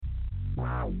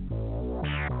Are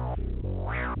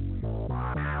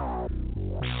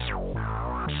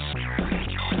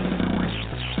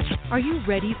you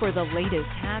ready for the latest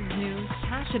Habs news,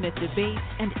 passionate debate,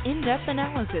 and in-depth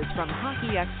analysis from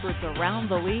hockey experts around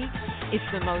the league? It's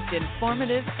the most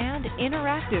informative and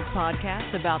interactive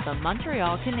podcast about the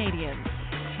Montreal Canadiens.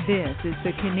 This is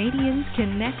the Canadiens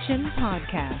Connection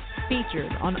podcast,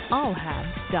 featured on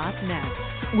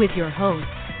allhabs.net, with your hosts,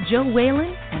 Joe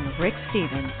Whalen and Rick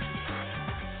Stevens.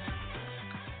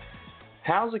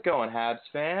 How's it going, Habs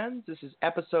fans? This is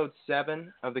episode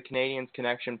 7 of the Canadiens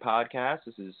Connection podcast.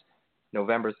 This is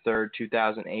November 3rd,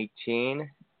 2018.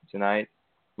 Tonight,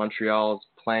 Montreal is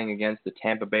playing against the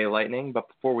Tampa Bay Lightning. But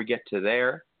before we get to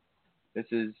there, this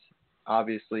is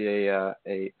obviously a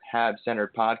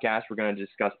Habs-centered podcast. We're going to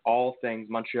discuss all things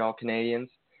Montreal Canadiens.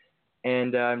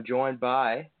 And I'm joined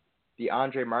by the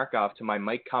Andre Markov to my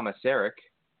Mike Komisarek,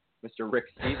 Mr. Rick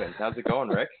Stevens. How's it going,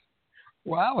 Rick?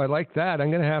 Wow, I like that.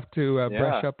 I'm going to have to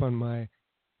brush up on my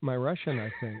Russian,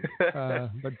 I think.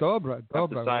 But dobra. I have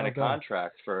to sign a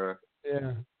contract for... Yeah.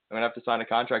 I'm going to have to sign a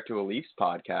contract to a Leafs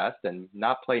podcast and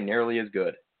not play nearly as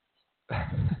good.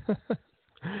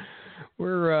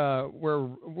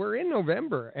 We're in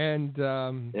November, and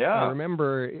I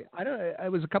remember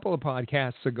it was a couple of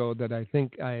podcasts ago that I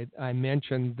think I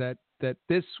mentioned that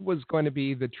this was going to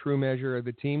be the true measure of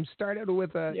the team. Started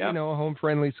with a home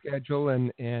friendly schedule,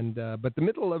 and but the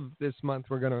middle of this month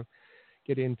we're going to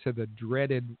get into the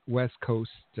dreaded West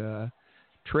Coast road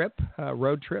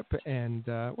trip, and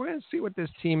we're going to see what this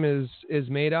team is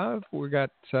made of. We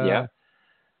got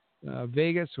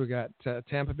Vegas, we got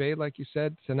Tampa Bay, like you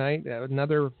said, tonight.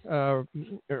 Another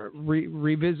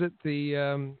revisit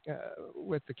the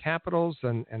with the Capitals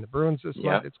and the Bruins this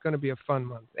month. It's going to be a fun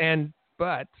month.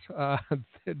 But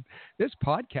this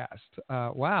podcast,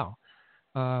 wow.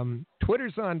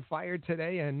 Twitter's on fire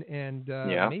today, and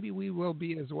maybe we will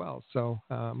be as well. So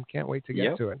can't wait to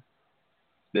get to it.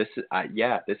 This is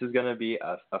going to be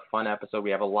a fun episode. We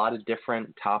have a lot of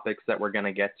different topics that we're going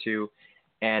to get to,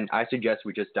 and I suggest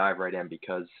we just dive right in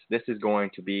because this is going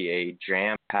to be a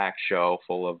jam-packed show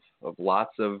full of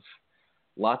lots of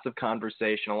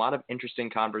conversation, a lot of interesting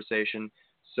conversation.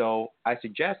 So I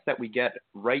suggest that we get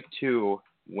right to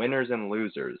winners and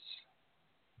losers.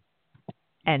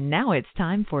 And now it's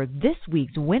time for this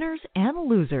week's winners and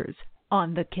losers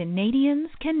on the Canadiens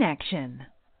Connection.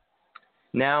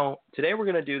 Now, today we're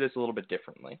going to do this a little bit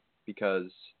differently because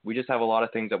we just have a lot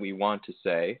of things that we want to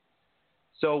say.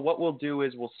 So what we'll do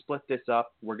is we'll split this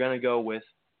up. We're going to go with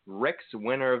Rick's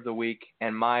winner of the week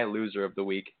and my loser of the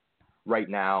week right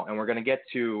now, and we're going to get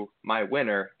to my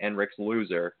winner and Rick's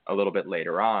loser a little bit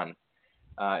later on.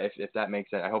 If that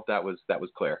makes sense. I hope that was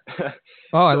clear.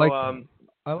 I like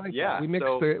that. We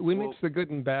mix the good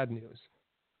and bad news.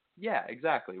 Yeah,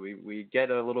 exactly. We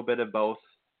get a little bit of both.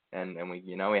 And we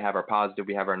we have our positive,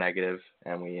 we have our negative,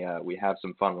 and we have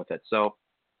some fun with it. So,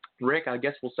 Rick, I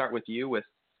guess we'll start with you with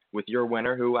your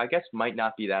winner, who I guess might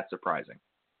not be that surprising.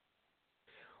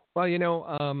 Well,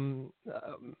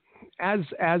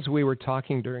 as we were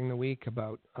talking during the week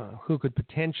about who could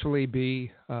potentially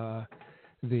be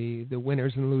the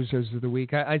winners and losers of the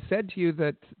week, I said to you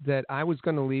that I was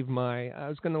going to leave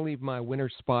my winner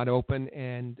spot open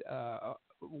and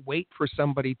wait for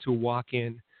somebody to walk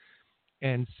in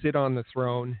and sit on the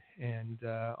throne. And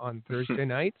on Thursday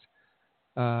night,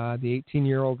 the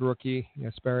 18-year-old rookie,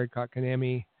 Jesperi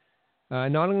Kotkaniemi,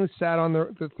 not only sat on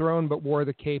the throne, but wore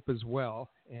the cape as well.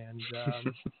 And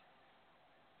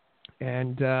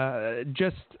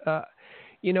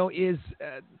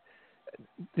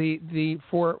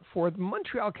for the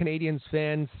Montreal Canadiens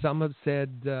fans, some have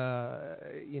said,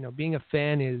 being a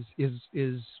fan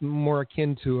is more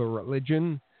akin to a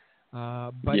religion.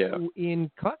 But in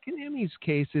Kotkaniemi's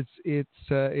case,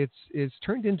 it's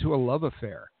turned into a love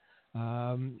affair,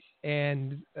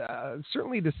 and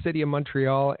certainly the city of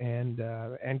Montreal and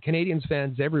Canadiens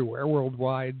fans everywhere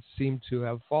worldwide seem to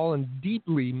have fallen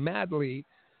deeply, madly,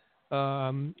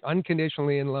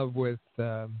 unconditionally in love with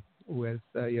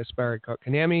Jesperi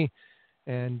Kotkaniemi,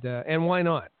 and why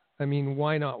not? I mean,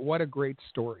 why not? What a great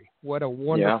story! What a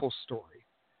wonderful story!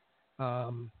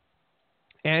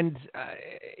 And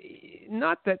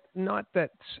not that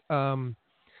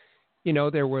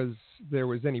there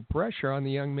was any pressure on the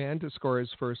young man to score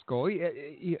his first goal.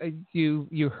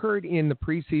 You heard in the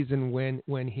preseason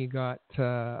when he got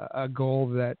a goal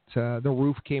that the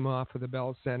roof came off of the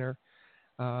Bell Center,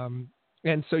 and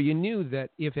so you knew that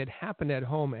if it happened at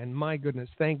home, and my goodness,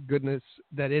 thank goodness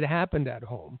that it happened at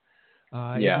home,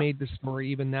 it made the story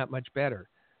even that much better.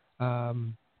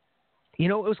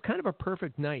 It was kind of a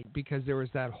perfect night because there was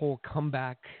that whole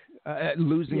comeback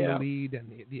losing Yeah. the lead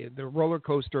and the roller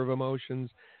coaster of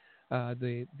emotions,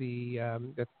 the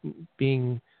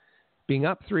being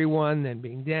up 3-1, then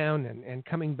being down and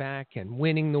coming back and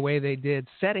winning the way they did,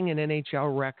 setting an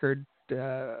NHL record,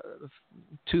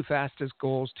 2 fastest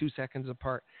goals, 2 seconds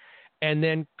apart, and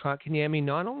then Kotkaniemi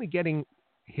not only getting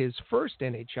his first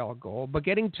NHL goal, but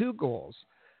getting 2 goals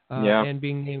and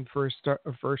being named first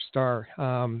star.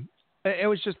 It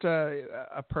was just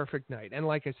a perfect night. And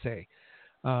like I say,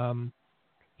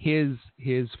 his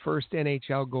first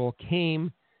NHL goal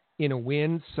came in a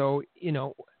win. So,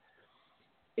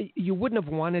 you wouldn't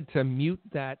have wanted to mute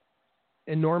that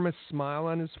enormous smile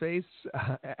on his face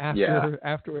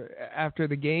after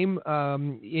the game.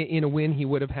 In a win, he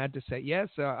would have had to say, yes,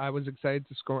 I was excited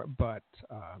to score, but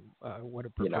would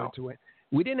have preferred to win.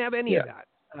 We didn't have any of that.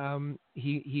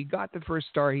 He got the first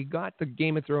star. He got the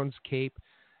Game of Thrones cape.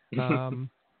 And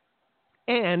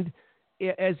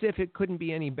as if it couldn't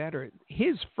be any better,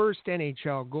 his first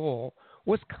NHL goal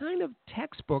was kind of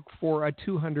textbook for a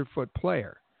 200-foot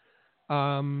player.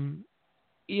 In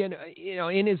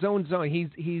his own zone,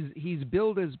 he's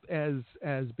billed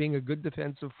as being a good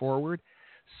defensive forward.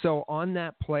 So on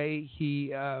that play,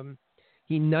 he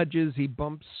nudges, he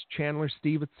bumps Chandler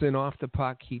Stevenson off the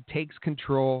puck. He takes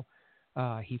control.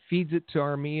 He feeds it to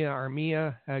Armia.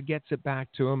 Armia gets it back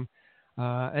to him,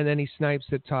 and then he snipes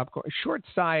it top corner, short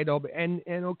side. And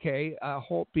okay,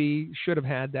 Holtby should have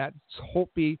had that.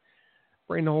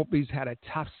 Brandon Holtby's had a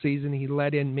tough season. He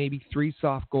let in maybe 3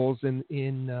 soft goals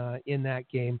in that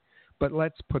game, but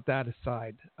let's put that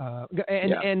aside.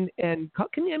 And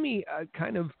Kotkaniemi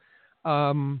kind of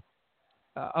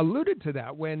alluded to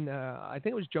that when I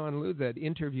think it was John Liu that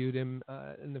interviewed him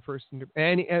in the first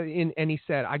and he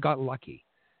said, I got lucky,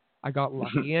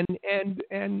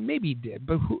 and maybe he did,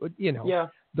 but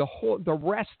the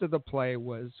rest of the play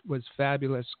was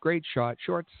fabulous. Great shot,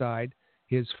 short side,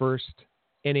 his first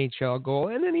NHL goal,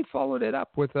 and then he followed it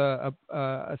up with a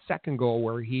second goal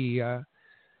where he had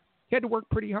to work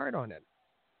pretty hard on it.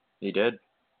 He did.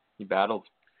 He battled.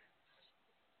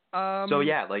 And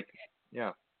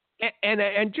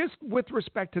just with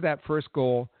respect to that first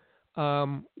goal,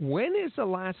 when is the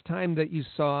last time that you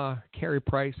saw Carey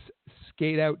Price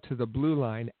skate out to the blue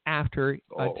line after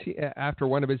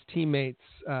one of his teammates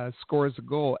scores a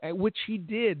goal, which he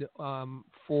did to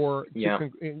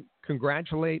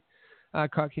congratulate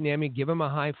Kotkaniemi, give him a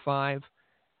high five,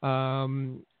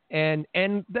 and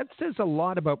that says a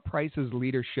lot about Price's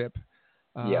leadership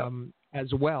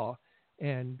as well.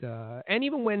 And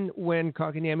even when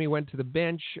Kotkaniemi went to the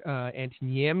bench,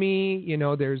 Antoniemi,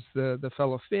 there's the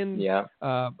fellow Finn,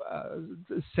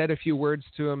 said a few words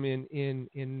to him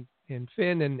in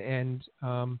Finn, and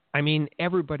I mean,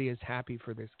 everybody is happy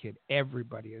for this kid.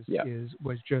 Everybody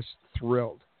was just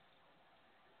thrilled.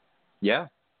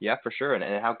 Yeah, for sure.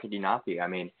 And how could you not be? I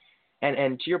mean,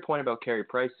 and to your point about Carey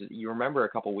Price, you remember a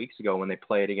couple weeks ago when they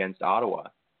played against Ottawa,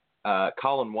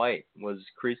 Colin White was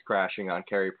crease crashing on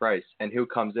Carey Price, and who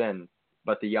comes in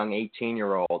but the young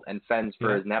 18-year-old and fends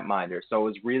for his netminder. So it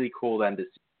was really cool then to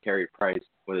see Carey Price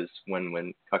was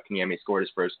when Kotkaniemi scored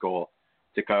his first goal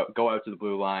to go out to the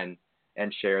blue line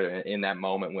and share in that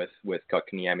moment with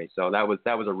Kotkaniemi. So that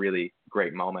was a really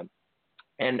great moment.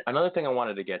 And another thing I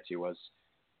wanted to get to was,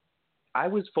 I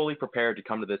was fully prepared to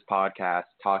come to this podcast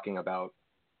talking about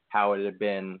how it had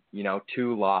been,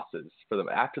 2 losses for them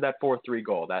after that 4-3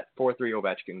 goal, that 4-3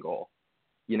 Ovechkin goal,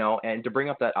 and to bring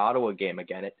up that Ottawa game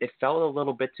again, it felt a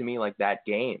little bit to me like that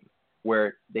game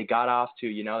where they got off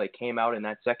to, they came out in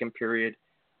that second period,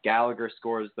 Gallagher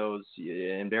scores those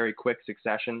in very quick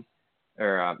succession,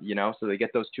 so they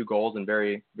get those 2 goals in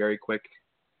very, very quick,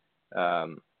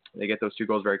 they get those 2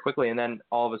 goals very quickly, and then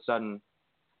all of a sudden,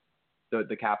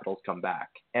 the Capitals come back.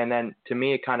 And then to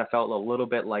me, it kind of felt a little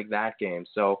bit like that game.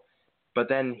 So, but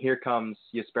then here comes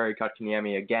Jesperi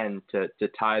Kotkaniemi again to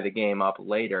tie the game up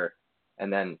later, and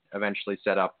then eventually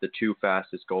set up the 2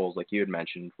 fastest goals, like you had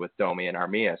mentioned, with Domi and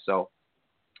Armia. So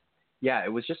yeah, it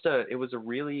was a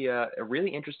really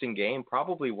interesting game.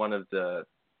 Probably one of the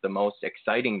most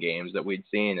exciting games that we'd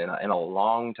seen in a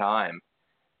long time.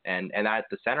 And at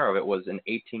the center of it was an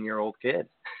 18-year-old kid.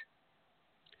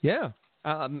 Yeah.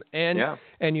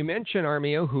 And you mentioned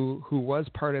Armia, who was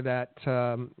part of that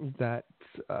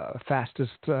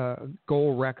fastest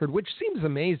goal record, which seems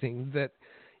amazing that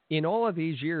in all of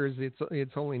these years,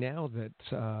 it's only now that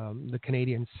the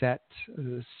Canadians set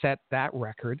that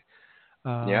record.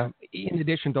 In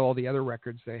addition to all the other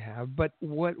records they have, but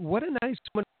what a nice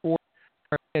moment for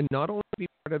Armia, not only to be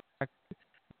part of the record,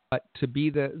 but to be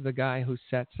the guy who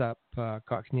sets up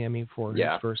Kotkaniemi for his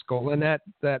first goal. And that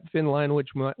Finn line, which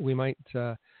we might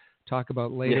talk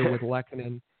about later with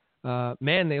Lehkonen,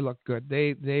 man, they looked good.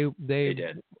 They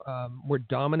did. were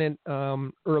dominant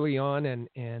early on,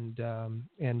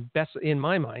 and best in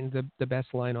my mind, the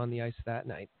best line on the ice that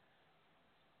night.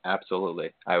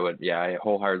 Absolutely. I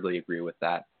wholeheartedly agree with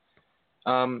that.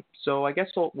 So I guess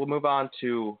we'll move on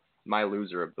to my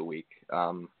loser of the week.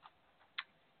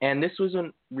 And this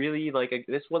wasn't really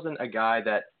this wasn't a guy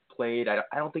that played. I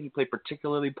don't think he played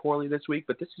particularly poorly this week,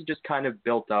 but this is just kind of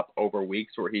built up over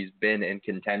weeks where he's been in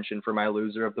contention for my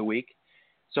loser of the week.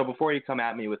 So before you come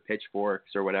at me with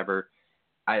pitchforks or whatever,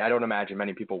 I don't imagine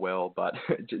many people will, but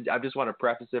I just want to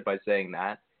preface it by saying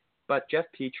that. But Jeff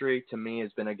Petrie, to me,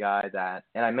 has been a guy that,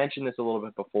 and I mentioned this a little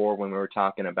bit before when we were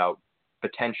talking about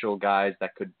potential guys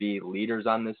that could be leaders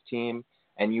on this team,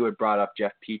 and you had brought up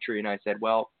Jeff Petrie, and I said,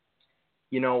 well,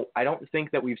 I don't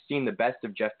think that we've seen the best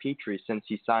of Jeff Petrie since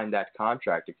he signed that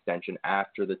contract extension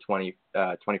after the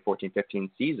 2014-15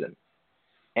 season.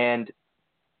 And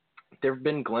there have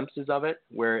been glimpses of it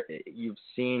where you've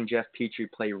seen Jeff Petrie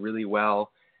play really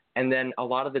well. And then a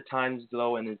lot of the times,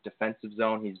 though, in his defensive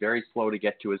zone, he's very slow to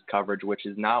get to his coverage, which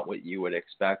is not what you would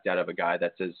expect out of a guy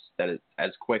that is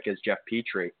as quick as Jeff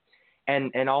Petrie.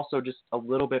 And also just a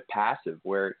little bit passive,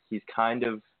 where he's kind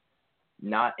of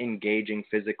not engaging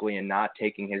physically and not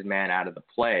taking his man out of the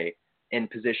play in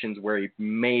positions where he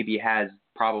maybe has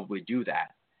probably do that.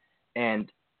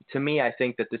 And to me, I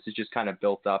think that this is just kind of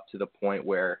built up to the point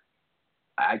where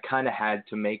I kind of had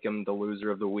to make him the loser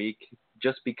of the week,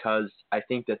 just because I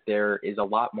think that there is a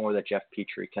lot more that Jeff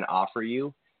Petrie can offer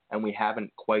you, and we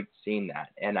haven't quite seen that.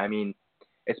 And I mean,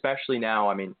 especially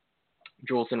now,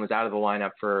 Juleson was out of the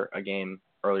lineup for a game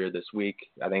earlier this week.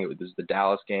 I think it was the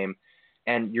Dallas game,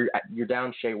 and you're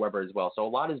down Shea Weber as well. So a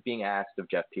lot is being asked of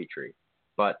Jeff Petrie,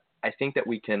 but I think that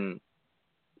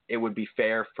it would be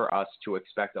fair for us to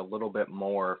expect a little bit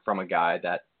more from a guy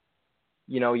that,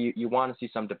 you want to see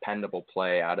some dependable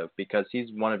play out of, because he's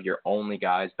one of your only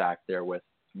guys back there with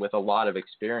a lot of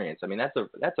experience.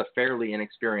 That's a fairly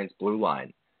inexperienced blue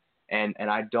line. And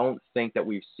I don't think that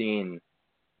we've seen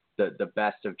the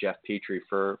best of Jeff Petrie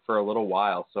for a little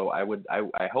while. So I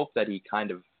hope that he kind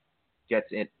of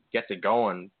gets it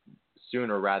going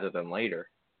sooner rather than later.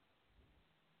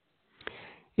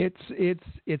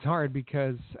 It's hard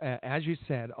because, as you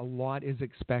said, a lot is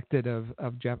expected of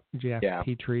Jeff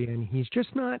Petrie, and he's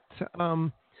just not.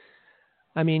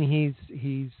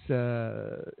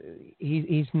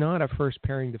 He's not a first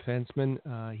pairing defenseman.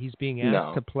 He's being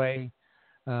asked to play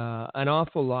an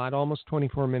awful lot, almost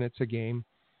 24 minutes a game.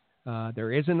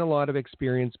 There isn't a lot of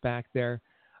experience back there.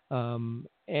 And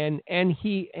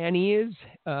he is,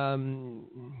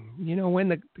 when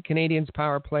the Canadiens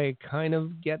power play kind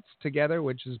of gets together,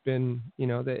 which has been,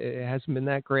 it hasn't been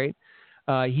that great.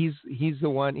 He's the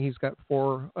one. He's got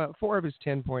four of his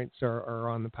 10 points are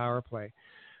on the power play.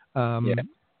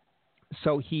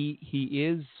 So he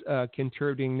is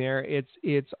contributing there.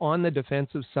 It's on the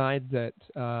defensive side that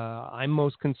I'm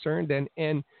most concerned,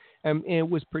 and it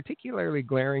was particularly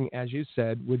glaring, as you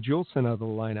said, with Juleson out of the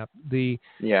lineup. The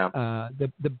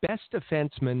best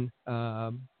defenseman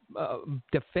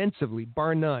defensively,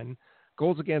 bar none,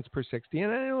 goals against per 60.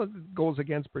 And I know goals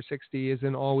against per 60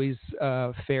 isn't always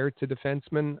fair to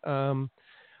defensemen,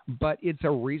 but it's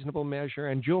a reasonable measure.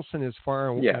 And Juleson is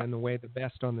far and away the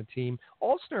best on the team.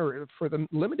 Alsner, for the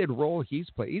limited role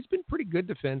he's played, he's been pretty good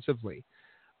defensively.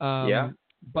 But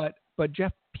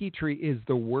Jeff Petrie is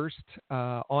the worst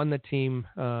on the team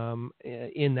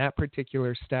in that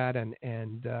particular stat,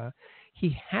 and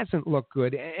he hasn't looked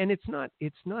good. And it's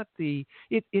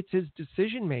his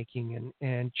decision making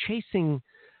and chasing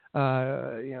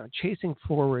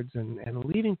forwards and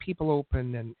leaving people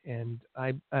open. And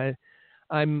I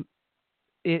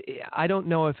don't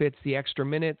know if it's the extra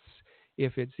minutes,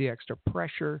 if it's the extra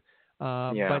pressure.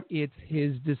 But it's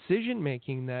his decision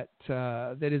making that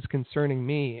is concerning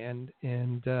me. And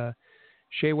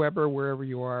Shea Weber, wherever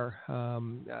you are,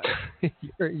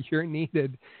 you're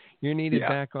needed. You're needed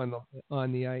back on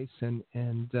the ice. And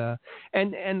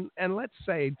let's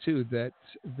say too that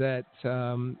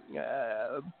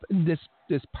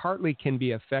this partly can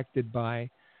be affected by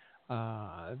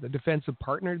the defensive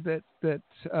partner that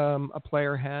a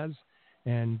player has.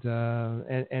 And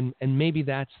maybe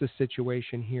that's the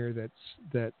situation here. That's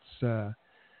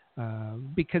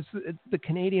because the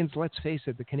Canadiens. Let's face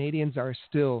it, the Canadiens are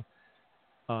still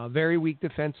very weak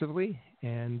defensively,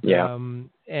 and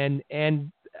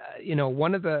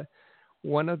one of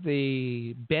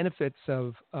the benefits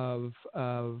of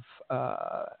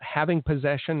having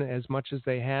possession as much as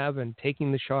they have and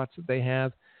taking the shots that they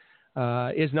have.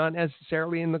 Is not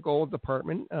necessarily in the goal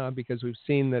department because we've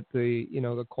seen that the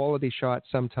quality shots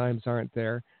sometimes aren't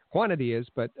there. quantity is,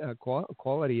 but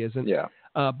quality isn't. Yeah.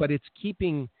 But it's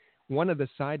keeping, one of the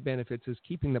side benefits is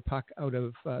keeping the puck out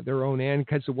of their own end,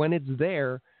 because when it's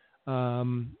there,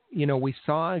 we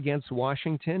saw against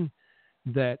Washington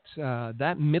that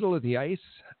that middle of the ice,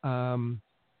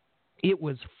 it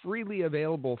was freely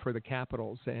available for the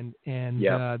Capitals, and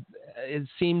it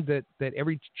seemed that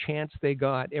every chance they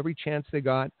got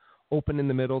open in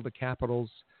the middle, the Capitals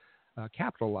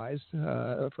capitalized,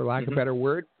 for lack of a better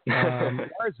word.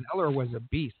 Lars Eller was a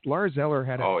beast. Lars Eller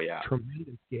had a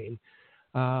tremendous game,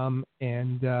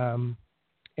 and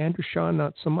Andrew Shaw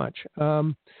not so much.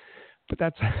 But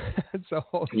that's a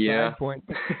whole side point.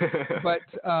 But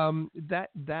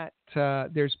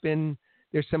there's been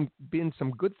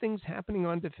some good things happening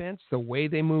on defense. The way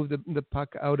they move the puck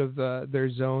out of their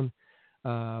zone,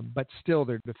 but still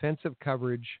their defensive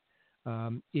coverage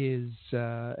has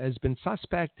been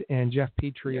suspect, and Jeff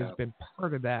Petrie has been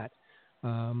part of that.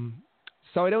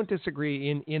 So I don't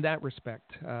disagree in that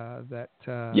respect.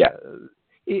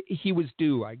 He was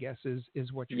due, I guess,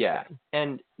 is what you're saying.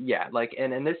 And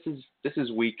this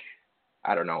is week,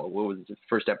 I don't know, what was the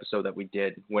first episode that we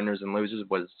did, Winners and Losers,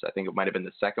 was, I think it might have been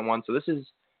the second one. So this is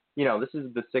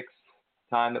the sixth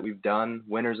time that we've done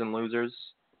Winners and Losers.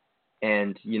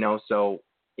 And, so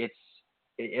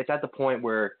it's at the point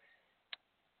where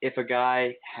if a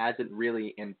guy hasn't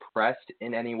really impressed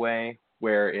in any way,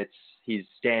 where he's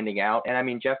standing out. And I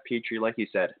mean, Jeff Petrie, like you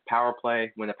said, power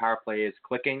play, when the power play is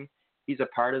clicking, he's a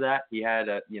part of that. He's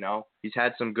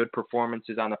had some good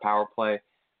performances on the power play,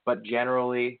 but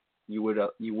generally you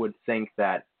would think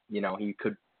that, he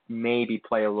could maybe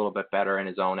play a little bit better in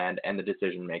his own end and the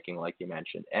decision making, like you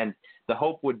mentioned. And the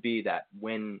hope would be that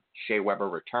when Shea Weber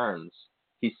returns,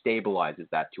 he stabilizes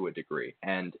that to a degree,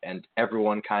 and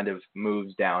everyone kind of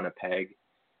moves down a peg.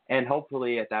 And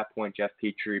hopefully at that point, Jeff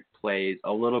Petrie plays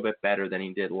a little bit better than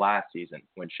he did last season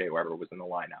when Shea Weber was in the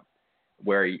lineup,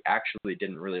 where he actually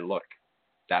didn't really look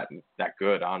that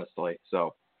good, honestly.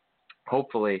 So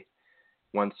hopefully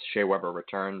once Shea Weber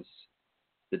returns,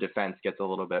 the defense gets a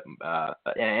little bit,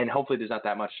 and hopefully there's not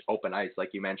that much open ice,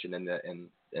 like you mentioned, in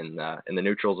the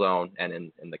neutral zone and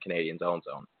in the Canadiens' own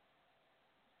zone.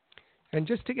 And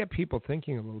just to get people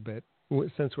thinking a little bit,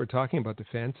 since we're talking about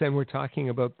defense and we're talking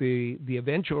about the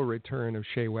eventual return of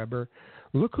Shea Weber,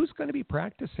 look who's going to be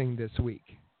practicing this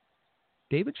week.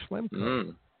 David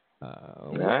Schlemko.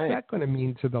 What's that going to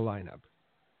mean to the lineup?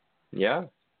 Yeah.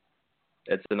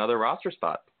 It's another roster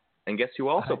spot. And guess who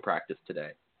also practiced today?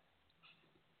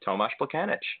 Tomáš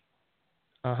Plekanec.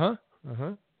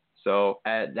 So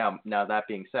now that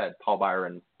being said, Paul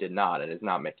Byron did not and is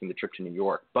not making the trip to New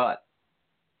York. But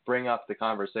bring up the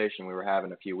conversation we were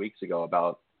having a few weeks ago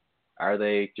about, are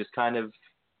they just kind of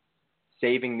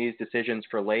saving these decisions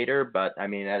for later? But I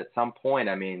mean, at some point,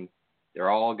 it's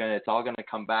all going to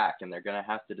come back, and they're going to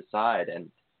have to decide. And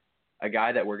a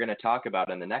guy that we're going to talk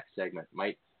about in the next segment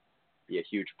might be a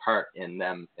huge part in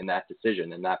that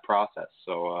decision, in that process.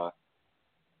 So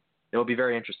it'll be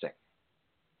very interesting.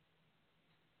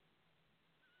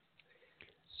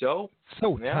 So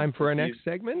time for our next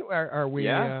segment. Are we?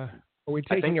 Are we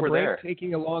taking a break, there.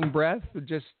 Taking a long breath,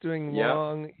 just doing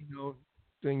long,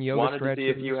 doing yoga Wanted stretches?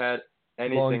 To see if you had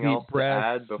anything else to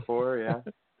add before,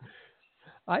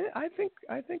 I think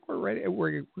we're ready.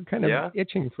 We're kind of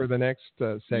itching for the next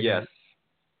segment. Yes.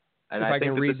 And I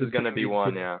think this is going to be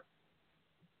one, I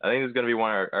think this is going to be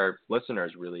one our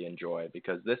listeners really enjoy,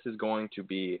 because this is going to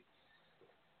be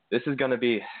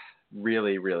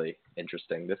really, really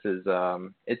interesting. This is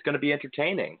it's going to be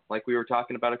entertaining, like we were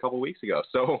talking about a couple weeks ago.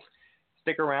 So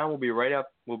stick around. We'll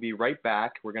be right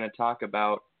back. We're going to talk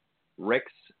about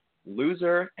Rick's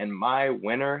loser and my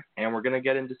winner, and we're going to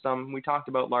get into we talked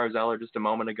about Lars Eller just a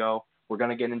moment ago. We're going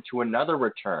to get into another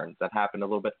return that happened a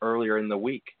little bit earlier in the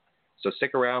week. So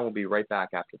stick around. We'll be right back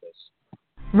after this.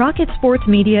 Rocket Sports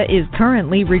Media is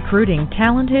currently recruiting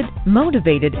talented,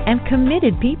 motivated, and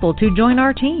committed people to join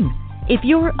our team. If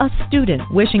you're a student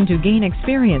wishing to gain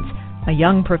experience, a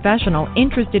young professional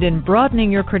interested in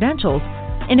broadening your credentials,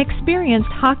 an experienced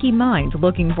hockey mind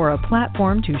looking for a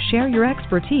platform to share your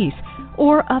expertise,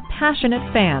 or a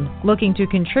passionate fan looking to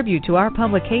contribute to our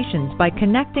publications by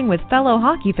connecting with fellow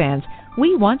hockey fans,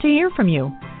 we want to hear from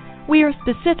you. We are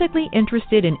specifically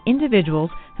interested in individuals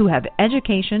who have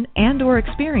education and/or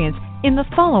experience in the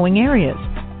following areas: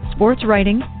 sports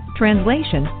writing,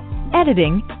 translation,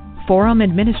 editing, forum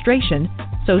administration,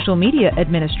 social media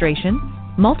administration,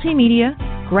 multimedia,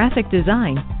 graphic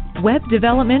design, web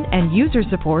development and user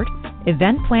support,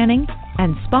 event planning,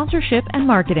 and sponsorship and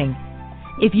marketing.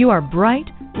 If you are bright,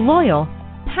 loyal,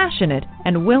 passionate,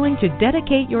 and willing to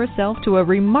dedicate yourself to a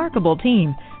remarkable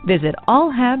team, Visit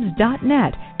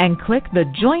allhabs.net and click the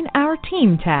Join Our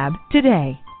Team tab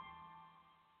today.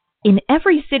 In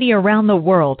every city around the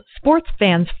world, sports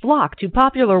fans flock to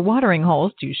popular watering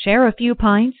holes to share a few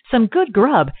pints, some good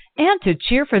grub, and to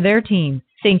cheer for their team.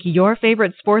 Think your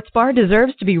favorite sports bar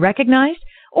deserves to be recognized?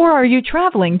 Or are you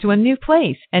traveling to a new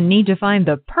place and need to find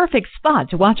the perfect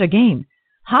spot to watch a game?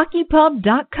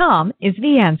 HockeyPub.com is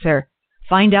the answer.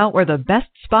 Find out where the best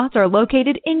spots are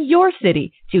located in your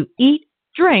city to eat,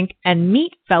 drink, and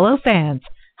meet fellow fans.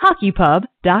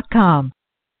 HockeyPub.com.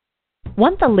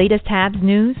 Want the latest Habs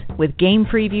news with game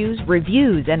previews,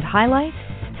 reviews, and highlights?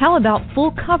 How about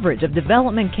full coverage of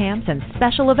development camps and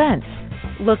special events?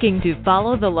 Looking to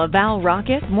follow the Laval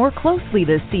Rockets more closely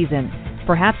this season?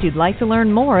 Perhaps you'd like to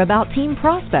learn more about team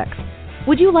prospects.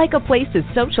 Would you like a place to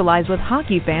socialize with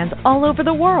hockey fans all over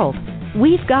the world?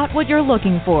 We've got what you're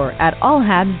looking for at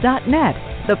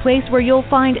allhabs.net, the place where you'll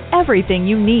find everything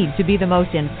you need to be the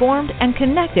most informed and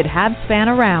connected Habs fan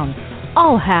around.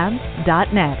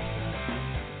 allhabs.net.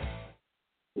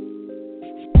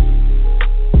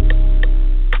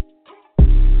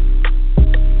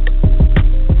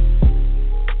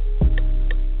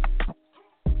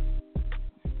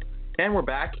 And we're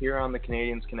back here on the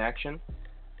Canadians Connection.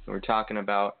 We're talking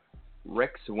about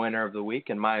Rick's winner of the week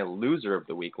and my loser of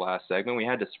the week last segment. We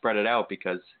had to spread it out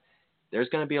because there's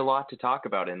going to be a lot to talk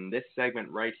about in this segment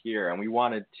right here. And we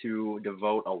wanted to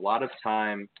devote a lot of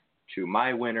time to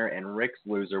my winner and Rick's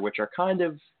loser, which are kind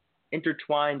of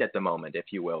intertwined at the moment, if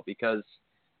you will, because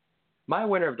my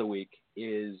winner of the week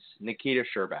is Nikita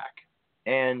Scherbak.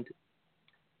 And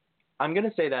I'm going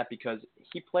to say that because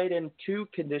he played in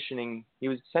he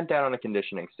was sent out on a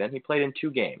conditioning stint. He played in 2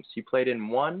 games. He played in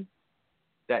one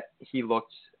that he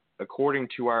looked, according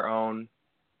to our own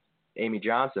Amy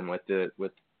Johnson with the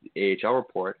AHL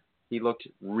report, he looked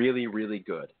really, really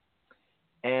good.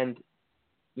 And,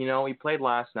 you know, he played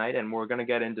last night, and we're going to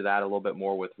get into that a little bit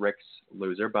more with Rick's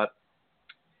loser, but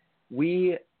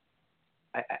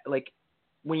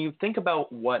when you think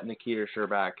about what Nikita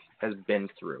Scherbak has been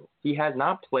through, he has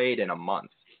not played in a month,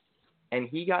 and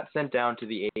he got sent down to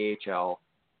the AHL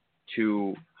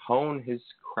to hone his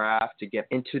craft, to get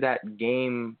into that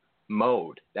game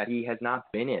mode that he has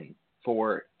not been in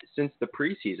since the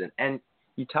preseason. And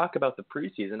you talk about the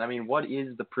preseason. I mean, what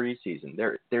is the preseason?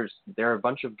 There are a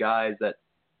bunch of guys that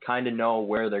kind of know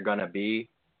where they're going to be,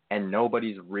 and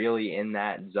nobody's really in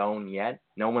that zone yet.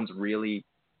 No one's really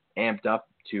amped up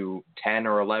to 10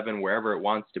 or 11, wherever it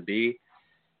wants to be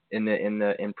in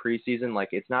preseason. Like,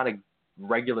 it's not a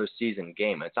regular season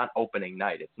game. It's not opening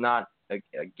night. It's not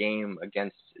a game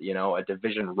against, a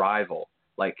division rival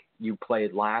like you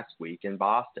played last week in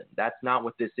Boston. That's not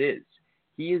what this is.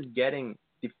 He is getting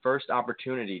the first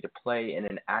opportunity to play in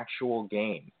an actual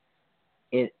game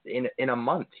in a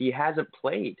month. He hasn't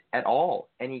played at all,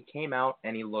 and he came out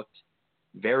and he looked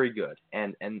very good.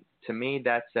 And to me,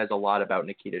 that says a lot about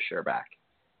Nikita Scherbak.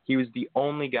 He was the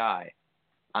only guy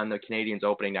on the Canadiens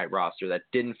opening night roster that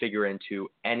didn't figure into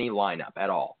any lineup at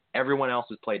all. Everyone else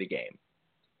has played a game.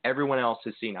 Everyone else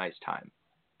has seen ice time.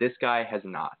 This guy has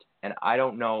not. And I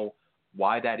don't know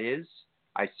why that is.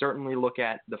 I certainly look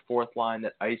at the fourth line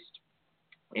that iced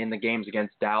in the games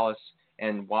against Dallas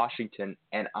and Washington,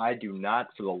 and I do not,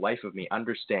 for the life of me,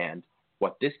 understand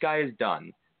what this guy has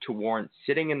done to warrant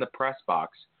sitting in the press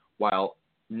box while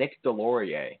Nick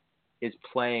Deslauriers is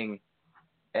playing.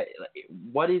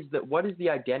 What is the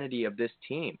identity of this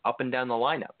team up and down the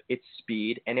lineup? It's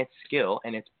speed and it's skill,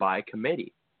 and it's by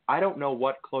committee. I don't know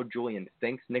what Claude Julien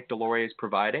thinks Nick Deslauriers is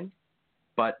providing,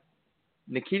 but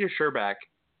Nikita Scherbak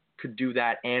could do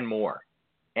that and more,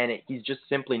 and he's just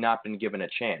simply not been given a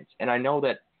chance. And I know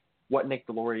that what Nick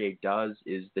Deslauriers does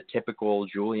is the typical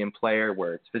Julien player,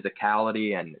 where it's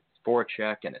physicality and it's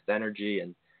forecheck and it's energy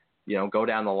and go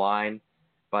down the line.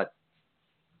 But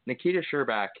Nikita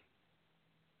Scherbak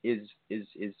is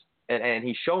and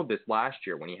he showed this last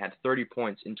year when he had 30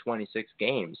 points in 26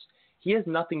 games. He has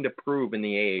nothing to prove in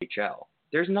the AHL.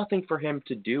 There's nothing for him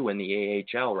to do in the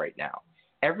AHL right now.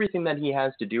 Everything that he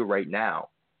has to do right now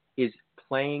is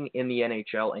playing in the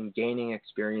NHL and gaining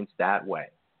experience that way.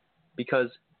 Because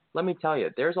let me tell you,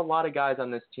 there's a lot of guys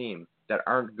on this team that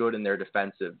aren't good in their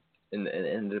defensive in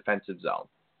the defensive zone.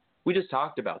 We just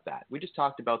talked about that. We just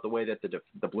talked about the way that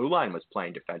the blue line was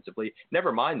playing defensively.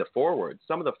 Never mind the forwards.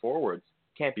 Some of the forwards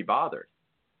can't be bothered.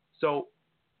 So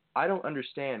I don't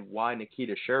understand why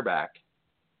Nikita Scherbak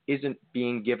isn't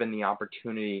being given the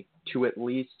opportunity to at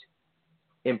least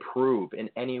improve in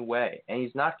any way. And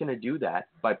he's not going to do that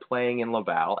by playing in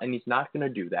Laval, and he's not going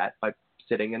to do that by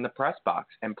sitting in the press box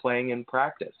and playing in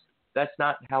practice. That's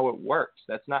not how it works.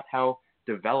 That's not how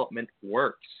development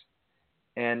works.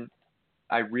 And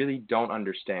I really don't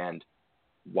understand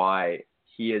why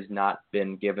he has not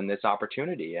been given this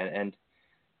opportunity. And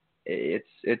it's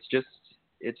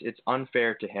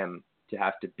unfair to him to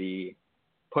have to be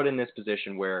put in this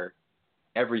position where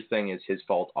everything is his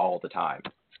fault all the time.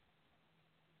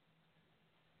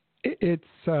 It's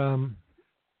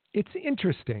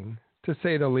interesting, to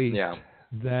say the least,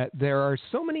 that there are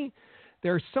so many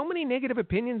negative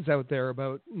opinions out there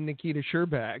about Nikita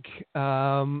Scherbak,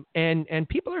 and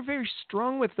people are very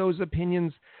strong with those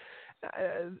opinions.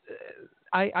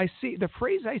 I see the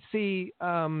phrase I see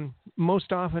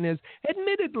most often is,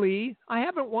 admittedly, I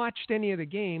haven't watched any of the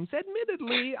games.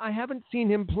 Admittedly, I haven't seen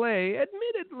him play.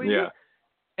 Admittedly,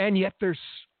 and yet they're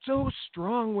so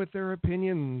strong with their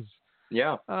opinions.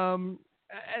 Yeah. And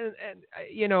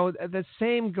you know, the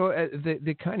same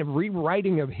the kind of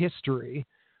rewriting of history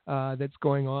that's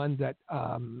going on. That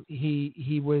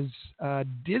he was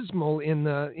dismal in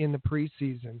the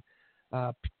preseason.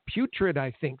 Putrid,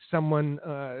 I think someone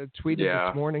tweeted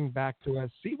this morning back to us.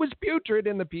 He was putrid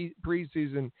in the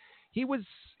preseason. He was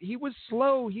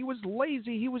slow. He was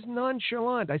lazy. He was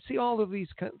nonchalant. I see all of these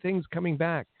things coming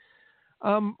back.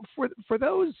 For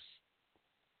those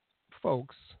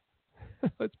folks,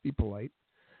 let's be polite.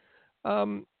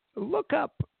 Look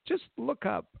up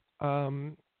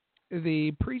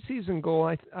the preseason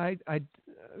goal. I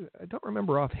don't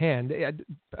remember offhand.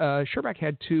 Scherbak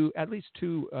had at least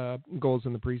two goals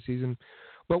in the preseason,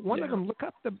 but one of them. Look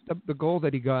up the goal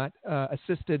that he got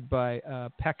assisted by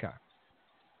Pekka.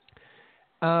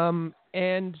 And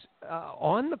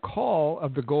on the call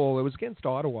of the goal, it was against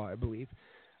Ottawa, I believe.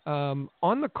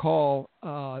 On the call,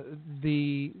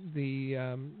 the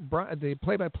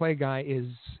play-by-play guy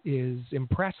is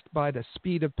impressed by the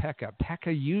speed of Pekka.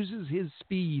 Pekka uses his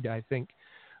speed, I think,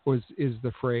 is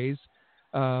the phrase,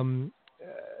 to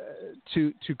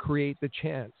create the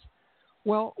chance.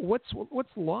 Well, what's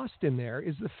lost in there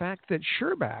is the fact that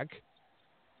Scherbak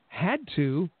had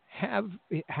to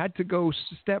go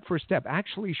step for step.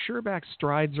 Actually, Scherbak's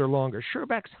strides are longer.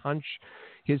 Scherbak's hunch,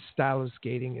 his style of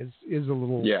skating is a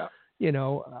little,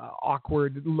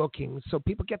 awkward looking. So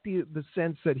people get the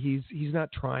sense that he's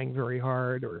not trying very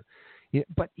hard,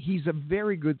 but he's a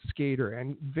very good skater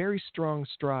and very strong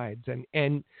strides.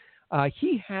 And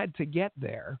he had to get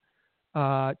there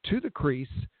to the crease.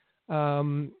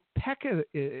 Pekka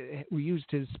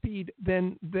used his speed.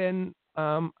 Then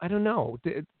I don't know.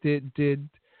 Did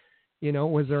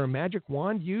was there a magic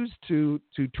wand used to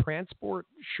transport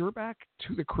Scherbak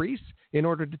to the crease in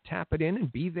order to tap it in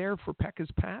and be there for Pekka's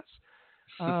pass?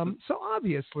 So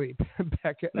obviously,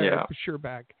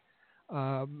 Scherbak,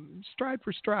 stride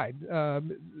for stride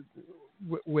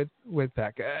with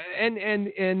Pekka, and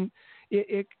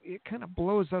it kind of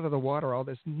blows out of the water all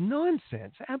this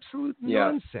nonsense, absolute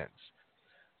nonsense.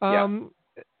 And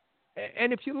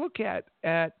if you look at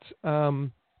it's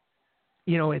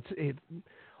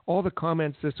all the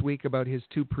comments this week about his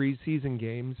two preseason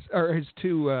games, or his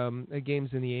two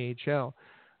games in the AHL,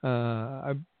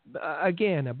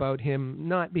 again, about him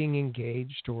not being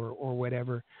engaged or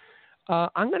whatever.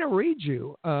 I'm going to read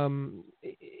you.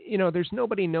 There's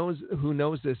nobody who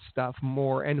knows this stuff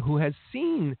more and who has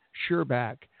seen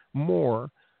Scherbak more,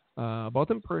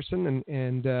 both in person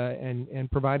and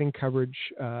providing coverage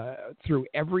through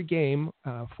every game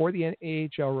for the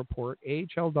AHL report,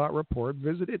 AHL.report.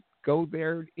 Visit it. Go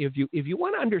there if you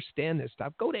want to understand this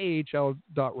stuff. Go to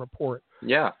AHL.report.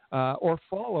 Or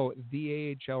follow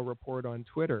the AHL report on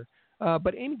Twitter.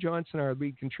 But Amy Johnson, our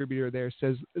lead contributor there,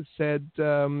 said,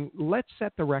 let's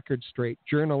set the record straight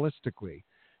journalistically.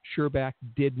 Scherbak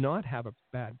did not have a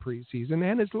bad preseason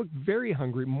and has looked very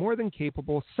hungry, more than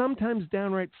capable, sometimes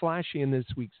downright flashy in this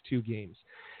week's two games.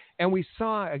 And we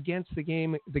saw the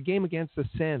game against the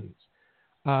Sens,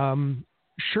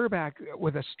 Scherbak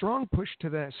with a strong push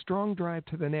strong drive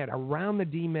to the net, around the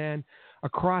D-man,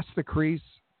 across the crease,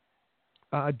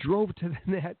 drove to the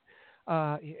net,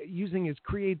 using his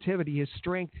creativity, his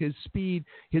strength, his speed,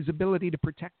 his ability to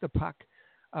protect the puck.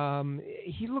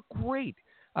 He looked great.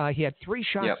 He had 3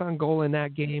 shots on goal in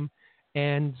that game,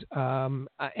 and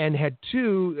had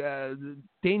 2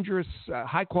 dangerous,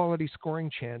 high-quality scoring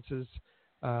chances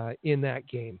in that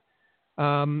game.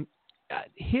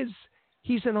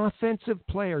 He's an offensive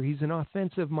player. He's an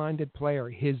offensive-minded player.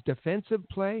 His defensive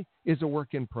play is a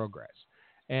work in progress,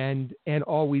 and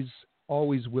always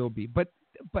will be. But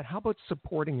how about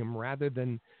supporting him rather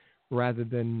than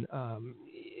trashing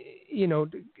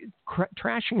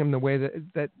him the way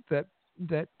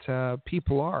that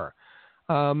people are.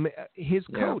 His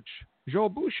coach, Joel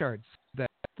Bouchard, said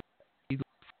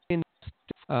that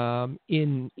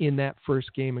in that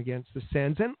first game against the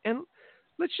Sens. And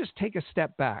let's just take a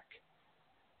step back.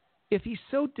 If he's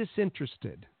so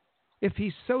disinterested, if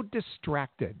he's so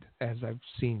distracted, as I've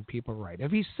seen people write,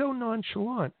 if he's so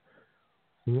nonchalant,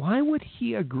 why would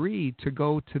he agree to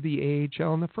go to the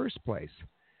AHL in the first place?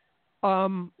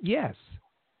 Yes,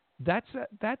 that's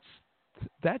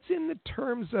in the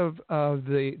terms of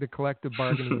the collective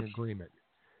bargaining agreement.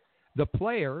 The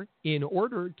player, in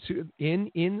order to,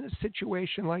 in a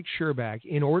situation like Scherbak,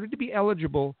 in order to be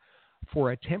eligible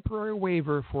for a temporary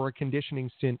waiver for a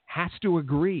conditioning stint, has to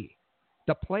agree.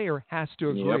 The player has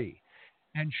to agree. Yep.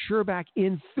 And Scherbak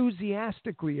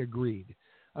enthusiastically agreed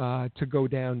to go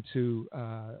down to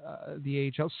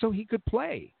the AHL so he could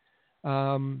play.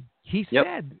 He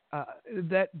said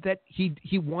that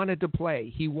he wanted to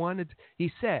play. He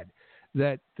said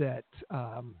that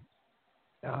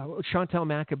Chantal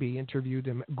Maccabi interviewed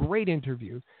him. Great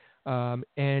interview,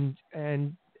 and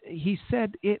he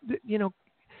said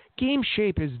game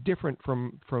shape is different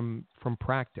from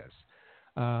practice.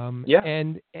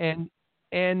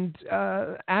 And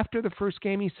after the first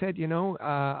game, he said,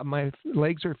 my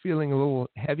legs are feeling a little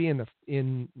heavy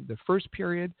in the first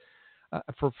period,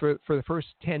 for the first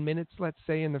 10 minutes, let's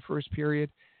say, in the first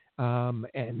period.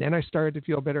 And then I started to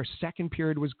feel better. Second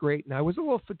period was great, and I was a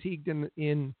little fatigued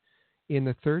in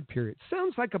the third period.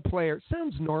 Sounds like a player.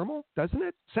 Sounds normal, doesn't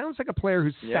it? Sounds like a player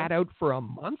who's sat out for a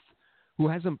month, who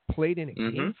hasn't played in a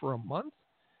game for a month.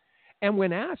 And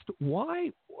when asked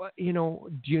why, do you know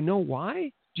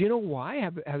why? Do you know why?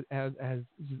 Has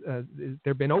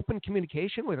there been open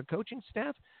communication with the coaching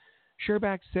staff?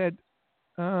 Scherbak said,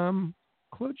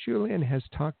 Claude Julien has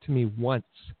talked to me once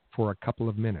for a couple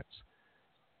of minutes.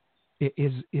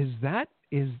 Is that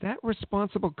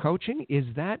responsible coaching? Is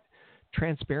that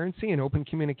transparency and open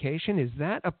communication? Is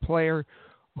that a player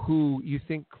who you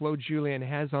think Claude Julien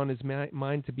has on his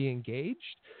mind to be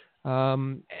engaged?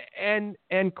 And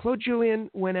Claude Julien,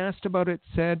 when asked about it,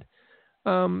 said,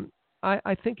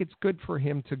 I think it's good for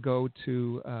him to go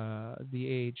to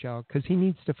the AHL because he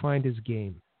needs to find his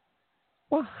game.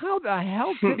 Well, how the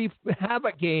hell could he have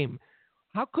a game?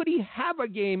 How could he have a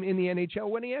game in the NHL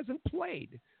when he hasn't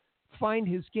played? Find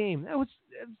his game. That was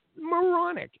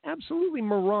moronic, absolutely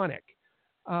moronic.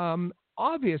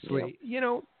 Obviously,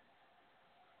 the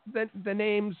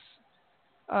names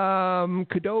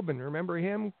Khudobin, remember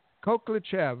him?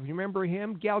 Koklachev, you remember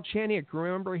him? Galchenyuk,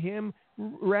 remember him?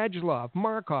 Radulov,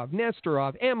 Markov,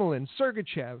 Nestorov, Emelin,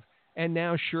 Sergachev, and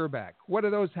now Scherbak. What do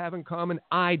those have in common?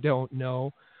 I don't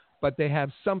know, but they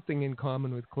have something in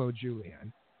common with Claude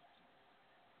Julien.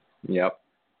 Yep.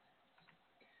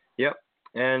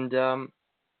 And, I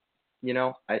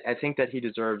think that he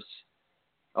deserves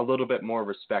a little bit more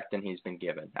respect than he's been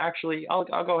given. Actually, I'll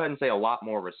go ahead and say a lot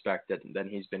more respect than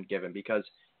he's been given, because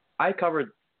I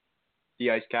covered the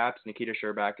Ice Caps, Nikita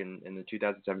Scherbak, in the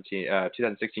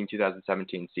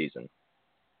 2016-2017 season.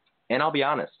 And I'll be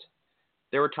honest,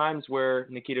 there were times where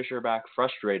Nikita Scherbak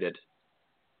frustrated,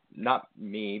 not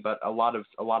me, but a lot of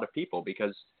people,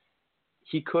 because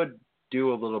he could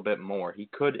do a little bit more. He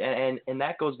could, and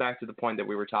that goes back to the point that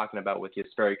we were talking about with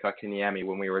Jesperi Kotkaniemi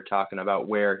when we were talking about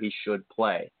where he should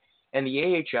play. And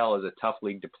the AHL is a tough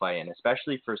league to play in,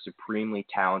 especially for supremely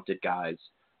talented guys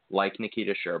like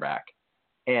Nikita Scherbak.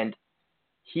 And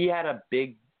he had a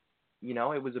big,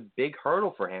 it was a big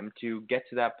hurdle for him to get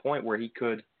to that point where he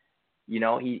could,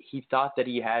 he thought that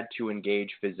he had to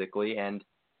engage physically, and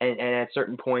at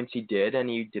certain points he did, and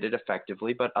he did it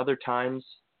effectively. But other times,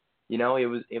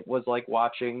 it was like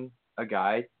watching a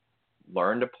guy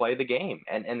learn to play the game,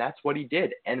 and that's what he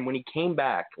did. And when he came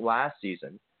back last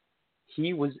season,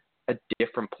 he was a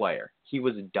different player. He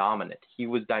was dominant. He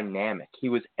was dynamic. He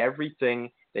was everything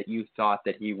that you thought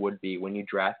that he would be when you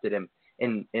drafted him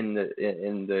in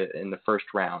the first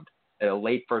round, a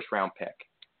late first round pick.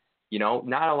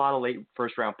 Not a lot of late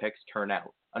first round picks turn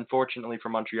out. Unfortunately for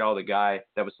Montreal, the guy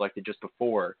that was selected just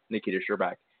before Nikita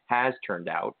Scherbak has turned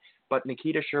out, but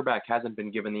Nikita Scherbak hasn't been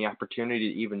given the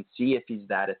opportunity to even see if he's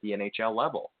that at the NHL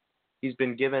level. He's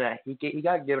been given he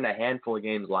got given a handful of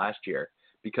games last year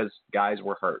because guys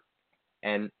were hurt,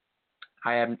 and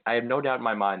I have no doubt in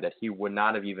my mind that he would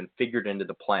not have even figured into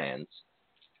the plans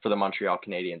for the Montreal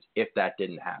Canadiens if that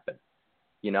didn't happen.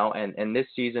 And this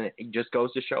season, it just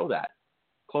goes to show that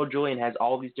Claude Julien has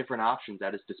all these different options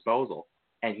at his disposal,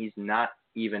 and he's not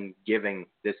even giving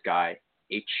this guy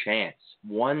a chance.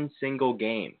 One single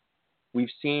game.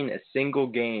 We've seen a single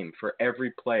game for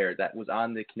every player that was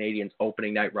on the Canadiens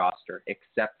opening night roster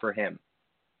except for him.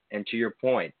 And to your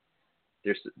point,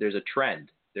 there's a trend.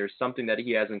 There's something that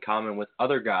he has in common with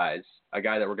other guys, a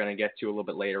guy that we're going to get to a little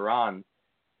bit later on,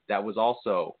 that was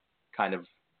also kind of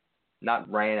not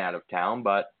ran out of town,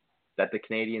 but that the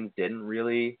Canadians didn't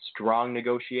really strong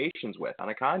negotiations with on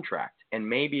a contract. And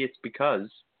maybe it's because,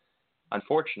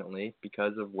 unfortunately,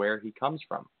 because of where he comes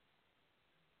from.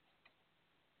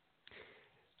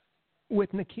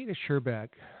 With Nikita Scherbak,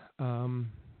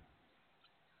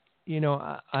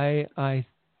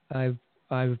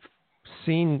 I've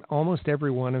seen almost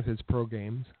every one of his pro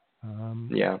games.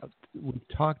 We've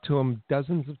talked to him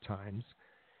dozens of times,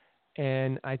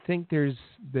 and I think there's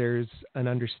an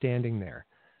understanding there,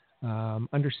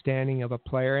 understanding of a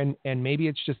player, and maybe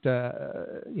it's just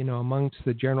amongst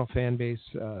the general fan base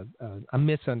a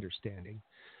misunderstanding.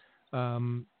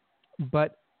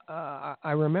 But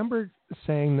I remember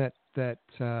saying that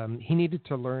he needed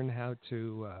to learn how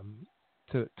to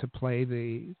play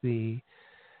the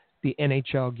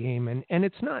NHL game, and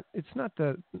it's not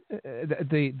the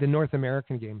North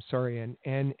American game, sorry, and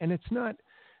it's not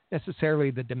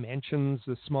necessarily the dimensions,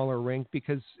 the smaller rink,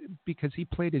 because he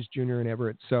played his junior in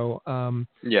Everett, so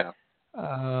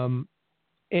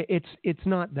it's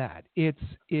not that. It's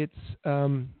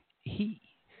he.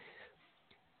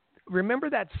 Remember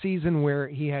that season where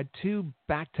he had two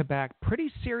back-to-back pretty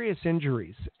serious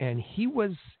injuries, and he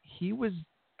was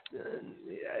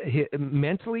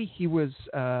mentally he was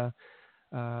that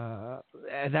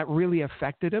really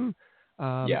affected him.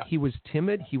 He was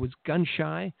timid. He was gun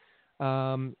shy.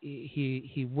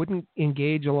 He wouldn't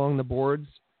engage along the boards.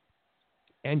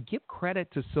 And give credit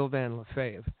to Sylvain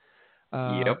Lefebvre.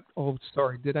 Oh,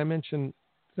 sorry. Did I mention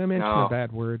a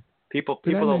bad word? People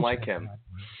don't like him.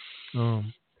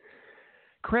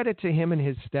 Credit to him and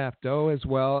his staff, though, as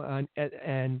well,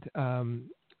 and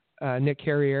Nick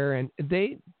Carrier, and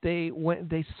they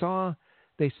saw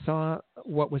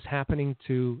what was happening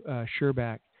to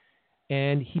Scherbak,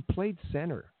 and he played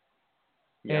center.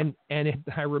 And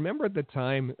I remember at the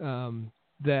time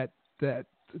that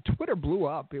Twitter blew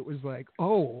up. It was like,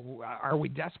 oh, are we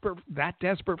that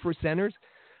desperate for centers?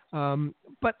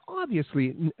 But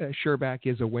obviously, Scherbak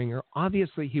is a winger.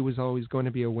 Obviously, he was always going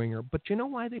to be a winger. But you know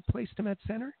why they placed him at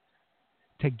center?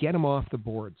 To get him off the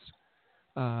boards,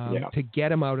 to get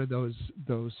him out of those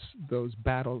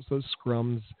battles, those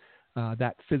scrums,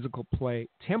 that physical play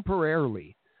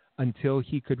temporarily until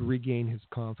he could regain his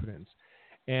confidence.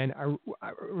 And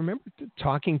I remember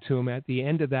talking to him at the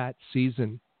end of that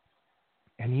season,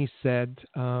 and he said,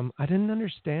 I didn't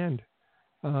understand,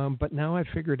 but now I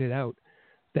figured it out.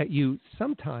 That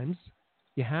sometimes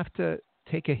you have to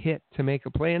take a hit to make a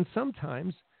play, and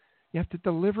sometimes you have to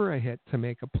deliver a hit to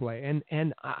make a play.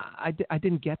 And I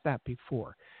didn't get that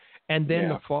before. And then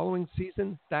the following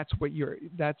season, that's what you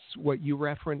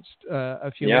referenced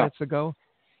a few minutes ago.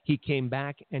 He came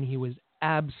back and he was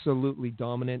absolutely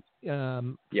dominant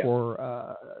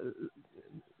for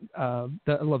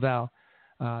the Laval.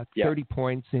 30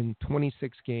 points in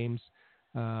 26 games.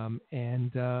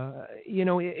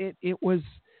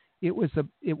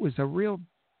 It was a real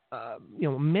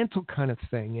mental kind of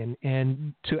thing,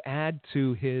 and to add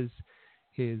to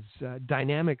his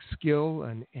dynamic skill,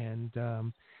 and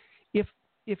if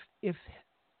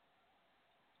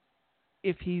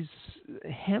he's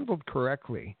handled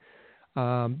correctly,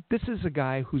 this is a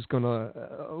guy who's going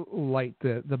to light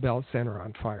the Bell Center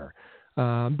on fire.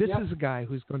 This is a guy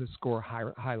who's going to score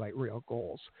highlight reel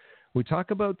goals. We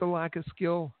talk about the lack of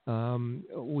skill.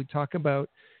 We talk about,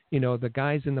 the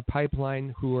guys in the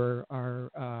pipeline who are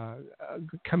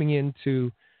coming in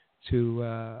to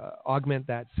augment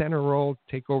that center role,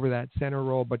 take over that center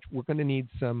role. But we're going to need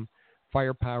some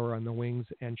firepower on the wings,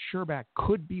 and Scherbak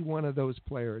could be one of those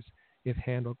players if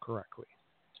handled correctly.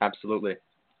 Absolutely,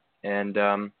 and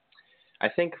I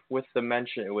think with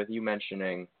you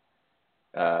mentioning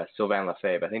Sylvain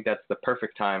Lefebvre, I think that's the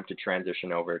perfect time to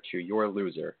transition over to your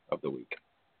loser of the week.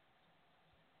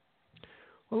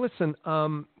 Well, listen,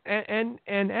 and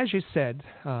as you said,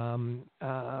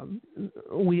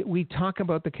 we talk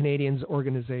about the Canadiens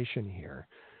organization here.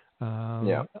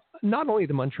 Not only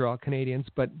the Montreal Canadiens,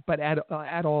 but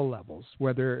at all levels.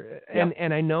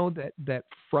 And I know that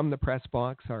from the Press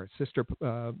Box, our sister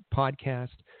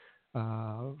podcast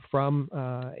from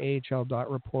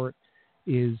AHL.report,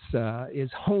 is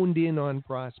honed in on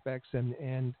prospects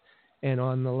and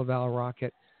on the Laval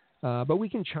Rocket, but we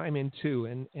can chime in too.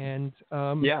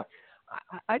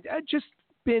 I've just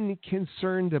been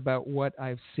concerned about what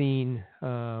I've seen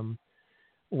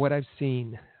with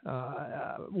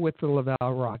the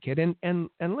Laval Rocket, and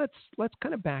let's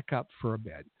kind of back up for a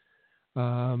bit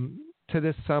to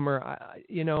this summer.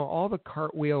 All the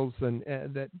cartwheels and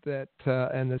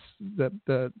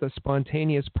the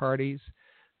spontaneous parties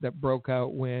that broke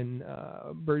out when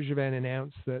Bergevin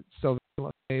announced that Sylvain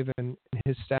Lefebvre and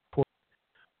his staff were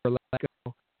let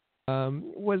go.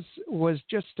 was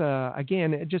just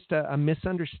again just a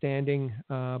misunderstanding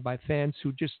by fans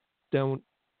who just don't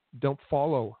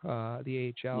follow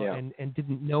the AHL and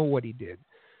didn't know what he did.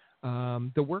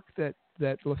 The work that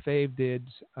Lefebvre did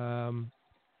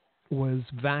was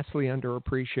vastly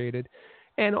underappreciated,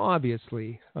 and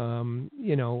obviously,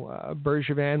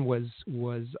 Bergevin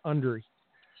was under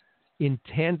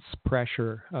intense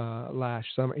pressure last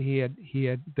summer. He had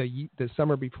the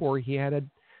summer before he had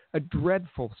a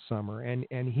dreadful summer,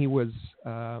 and he was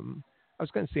I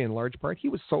was going to say in large part he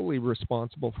was solely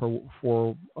responsible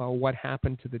for what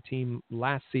happened to the team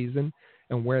last season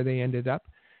and where they ended up,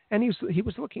 and he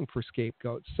was looking for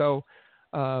scapegoats. So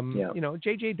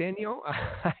JJ Daniel,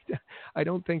 I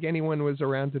don't think anyone was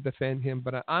around to defend him,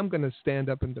 but I'm going to stand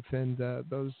up and defend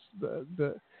the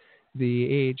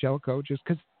AHL coaches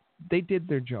because they did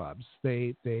their jobs.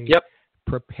 They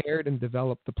prepared and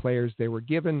developed the players they were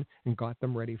given and got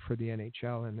them ready for the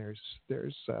NHL. And there's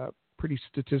pretty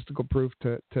statistical proof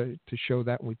to show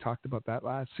that. And we talked about that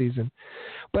last season.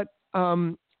 But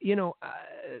then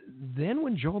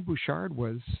when Joel Bouchard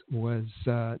was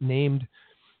named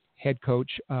head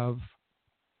coach of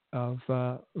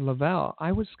Laval,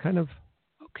 I was kind of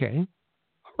okay.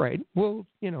 All right, well,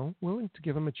 willing to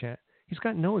give him a chance. He's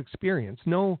got no experience,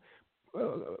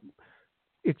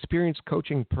 experience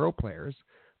coaching pro players,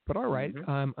 but all right,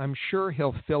 I'm sure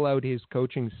he'll fill out his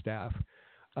coaching staff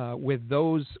with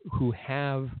those who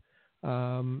have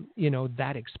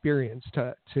that experience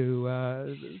to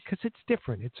because it's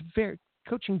different. It's very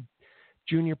coaching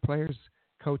junior players,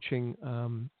 coaching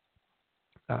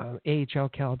AHL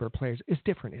caliber players is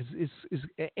different. Is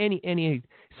any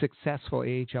successful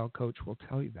AHL coach will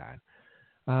tell you that.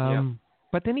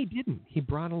 But then he didn't. He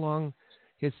brought along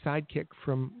his sidekick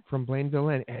from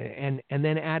Blainville and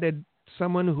then added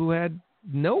someone who had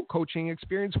no coaching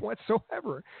experience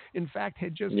whatsoever. In fact,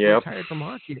 had just retired from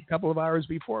hockey a couple of hours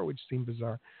before, which seemed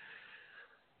bizarre.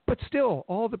 But still,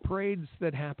 all the parades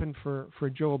that happened for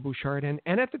Joel Bouchard, and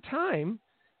at the time,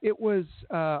 it was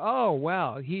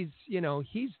he's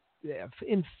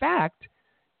in fact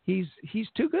he's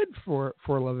too good for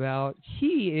Laval.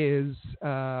 He is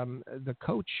the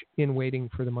coach in waiting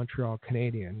for the Montreal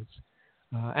Canadiens.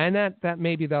 And that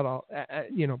maybe that'll,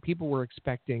 people were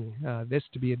expecting this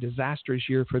to be a disastrous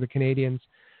year for the Canadiens.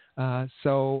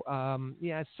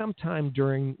 Sometime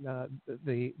during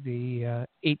the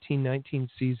 18-19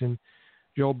 season,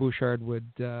 Joel Bouchard would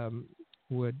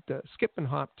skip and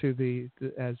hop to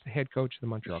as head coach of the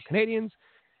Montreal Canadiens.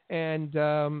 And,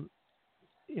 I'm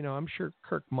sure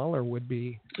Kirk Muller would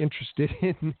be interested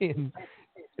in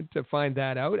to find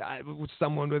that out.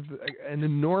 Someone with an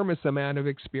enormous amount of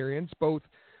experience, both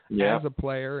as a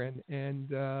player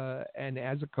and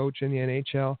as a coach in the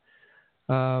NHL.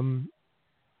 And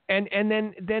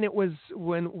then it was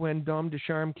when Dom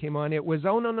Ducharme came on, it was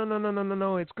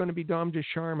no, it's going to be Dom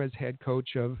Ducharme as head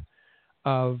coach of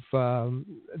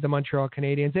the Montreal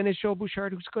Canadiens, and it's Joel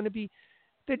Bouchard who's going to be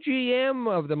the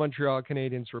GM of the Montreal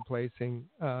Canadiens, replacing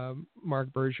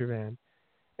Marc Bergevin.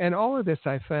 And all of this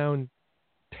I found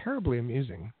terribly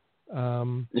amusing.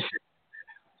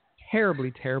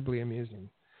 Terribly amusing.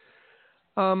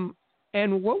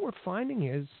 And what we're finding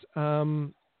is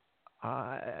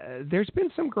there's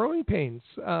been some growing pains.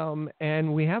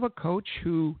 And we have a coach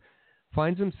who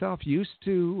finds himself used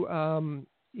to,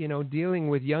 dealing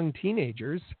with young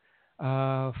teenagers,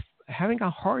 having a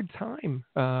hard time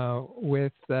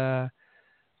with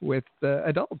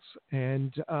adults.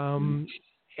 And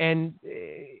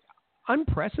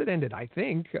unprecedented, I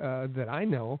think, that I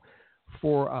know,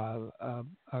 for a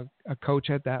coach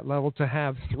at that level to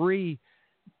have 3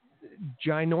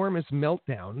 ginormous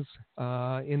meltdowns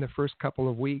in the first couple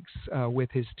of weeks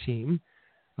with his team,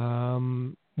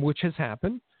 which has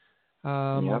happened.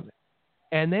 And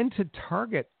then to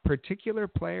target particular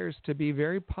players, to be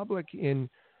very public in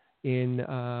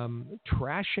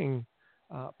trashing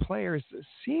players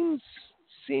seems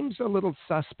a little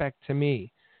suspect to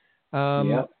me.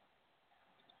 And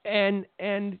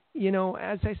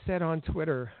as I said on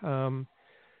Twitter,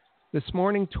 this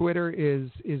morning Twitter is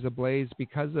ablaze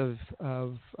because of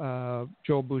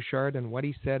Joel Bouchard and what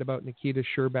he said about Nikita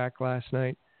Scherbak last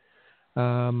night.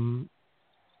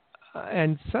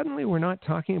 And suddenly we're not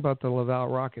talking about the Laval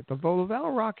Rocket. The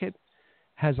Laval Rocket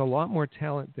has a lot more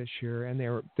talent this year, and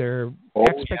their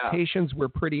expectations were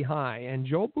pretty high. And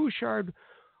Joel Bouchard,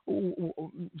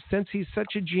 since he's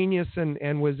such a genius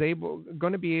and was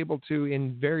going to be able to,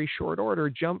 in very short order,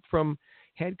 jump from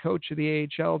head coach of the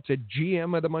AHL to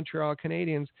GM of the Montreal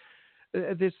Canadiens,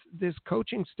 this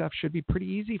coaching stuff should be pretty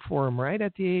easy for him, right,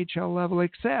 at the AHL level,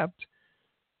 except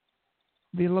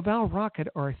the Laval Rocket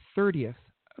are 30th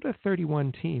out of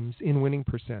 31 teams in winning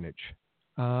percentage.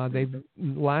 They've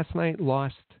last night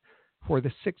lost for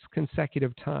the 6th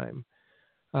consecutive time.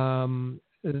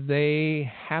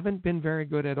 They haven't been very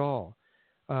good at all.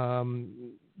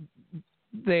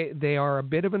 They are a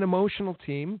bit of an emotional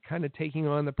team, kind of taking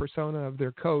on the persona of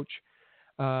their coach.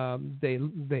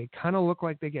 They kind of look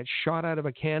like they get shot out of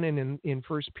a cannon in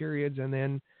first periods and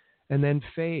then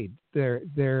fade.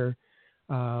 There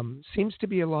seems to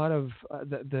be a lot of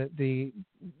the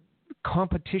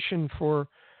competition for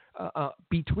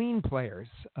between players.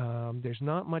 There's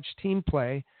not much team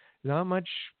play, not much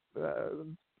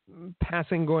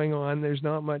passing going on. There's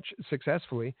not much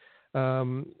successfully.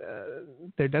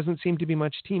 There doesn't seem to be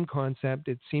much team concept.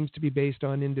 It seems to be based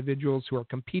on individuals who are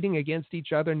competing against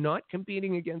each other, not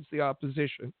competing against the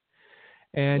opposition.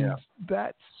 And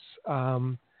that's,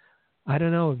 I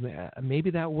don't know, maybe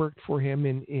that worked for him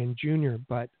in junior,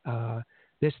 but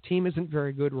this team isn't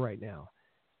very good right now.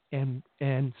 And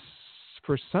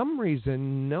for some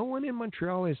reason, no one in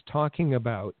Montreal is talking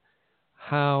about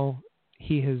how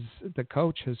the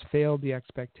coach has failed the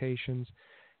expectations,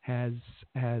 has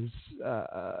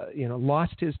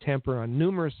lost his temper on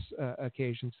numerous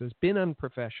occasions, has been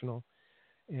unprofessional,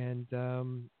 and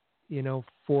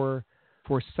for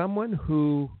someone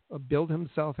who billed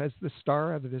himself as the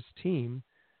star of this team,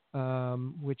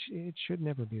 which it should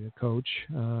never be the coach.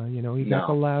 He got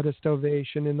the loudest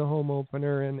ovation in the home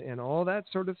opener and all that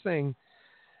sort of thing.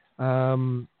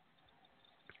 And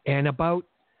about,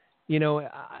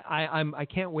 I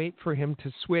can't wait for him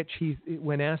to switch.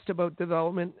 When asked about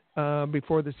development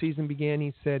before the season began,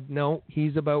 he said, no,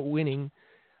 he's about winning.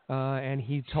 And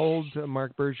he told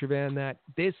Marc Bergevin that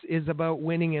this is about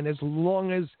winning, and as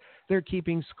long as they're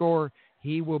keeping score,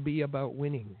 he will be about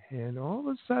winning. And all of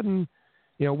a sudden,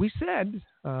 we said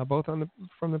both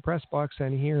from the press box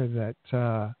and here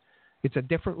that it's a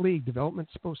different league.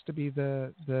 Development's supposed to be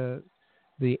the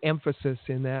emphasis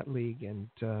in that league, and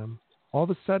all of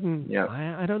a sudden,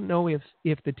 I don't know if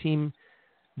the team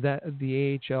that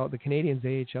the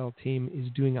Canadiens AHL team is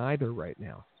doing either right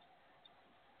now.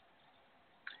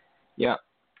 Yeah,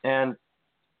 and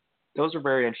those are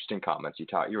very interesting comments.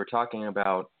 You were talking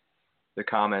about the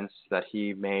comments that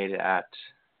he made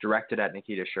directed at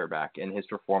Nikita Scherbak in his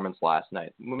performance last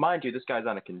night. Mind you, this guy's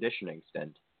on a conditioning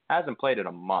stint, hasn't played in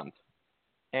a month,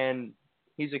 and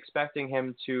he's expecting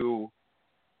him to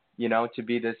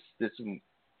be this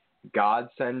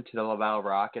godsend to the Laval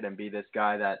Rocket and be this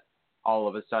guy that all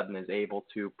of a sudden is able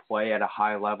to play at a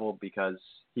high level because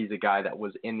he's a guy that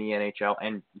was in the NHL,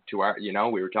 and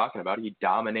we were talking about, he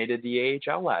dominated the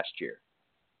AHL last year.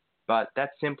 But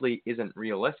that simply isn't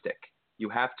realistic. You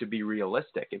have to be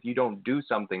realistic. If you don't do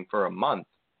something for a month,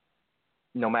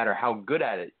 no matter how good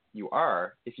at it you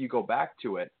are, if you go back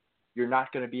to it, you're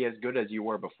not going to be as good as you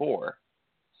were before.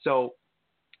 So,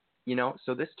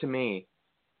 so this to me,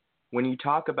 when you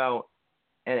talk about,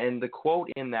 and the quote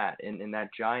in that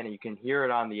giant, you can hear it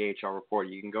on the AHL report.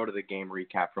 You can go to the game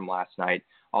recap from last night.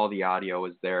 All the audio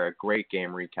is there. A great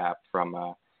game recap from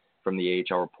the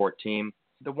AHL report team.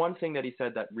 The one thing that he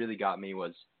said that really got me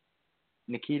was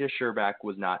Nikita Scherbak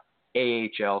was not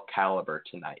AHL caliber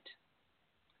tonight.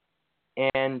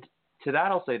 And to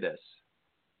that, I'll say this.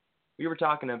 We were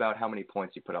talking about how many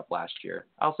points he put up last year.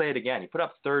 I'll say it again. He put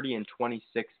up 30 in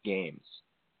 26 games.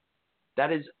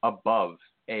 That is above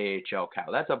AHL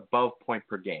caliber. That's above point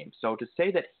per game. So to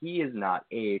say that he is not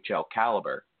AHL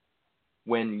caliber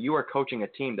when you are coaching a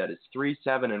team that is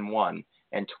 3-7-1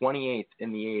 and 28th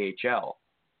in the AHL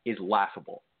is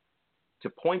laughable. To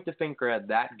point the finger at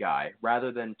that guy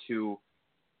rather than to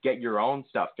get your own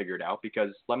stuff figured out, because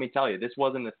let me tell you, this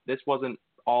wasn't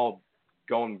all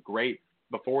going great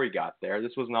before he got there.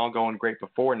 This wasn't all going great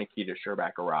before Nikita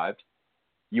Scherbak arrived.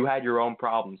 You had your own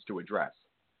problems to address.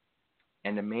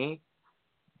 And to me,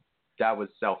 that was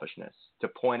selfishness, to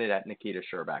point it at Nikita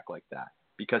Scherbak like that,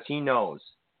 because he knows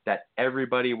that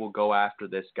everybody will go after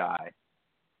this guy,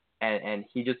 and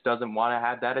he just doesn't want to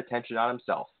have that attention on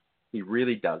himself. He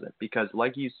really doesn't, because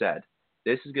like you said,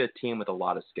 this is a team with a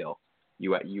lot of skill.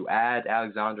 You add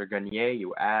Alexandre Gagner,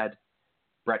 you add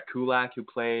Brett Kulak, who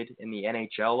played in the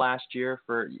NHL last year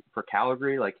for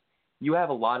Calgary. Like, you have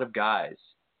a lot of guys.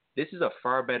 This is a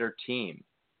far better team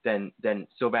than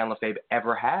Sylvain Lefebvre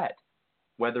ever had,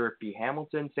 whether it be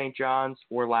Hamilton, St. John's,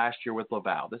 or last year with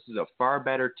Laval. This is a far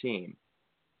better team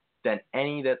than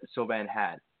any that Sylvain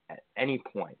had at any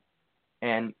point.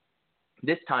 And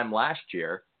this time last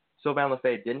year, Sylvain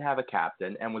Lefebvre didn't have a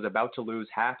captain and was about to lose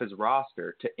half his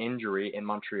roster to injury in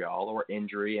Montreal or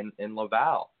injury in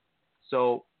Laval.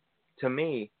 So, to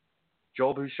me,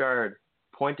 Joel Bouchard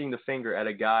pointing the finger at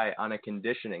a guy on a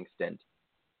conditioning stint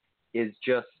is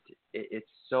just it's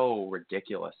so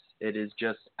ridiculous. It is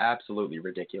just absolutely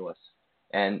ridiculous.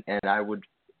 And I would,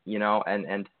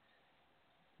 and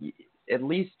at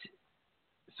least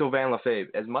Sylvain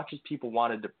Lefebvre, as much as people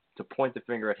wanted to point the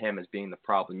finger at him as being the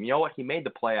problem, you know what? He made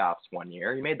the playoffs one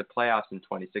year. He made the playoffs in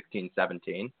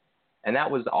 2016-17, and that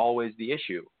was always the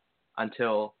issue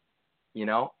until,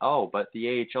 but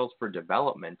the AHL's for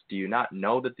development. Do you not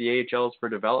know that the AHL is for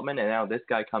development? And now this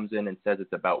guy comes in and says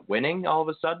it's about winning all of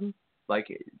a sudden? Like,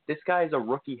 this guy is a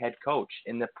rookie head coach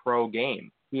in the pro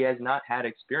game. He has not had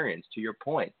experience, to your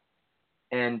point.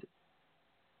 And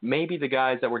maybe the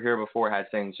guys that were here before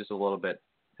had things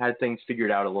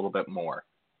figured out a little bit more.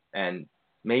 And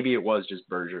maybe it was just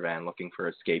Bergevin looking for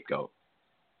a scapegoat.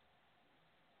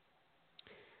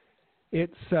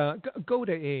 It's go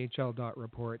to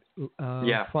AHL.report.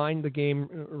 Find the game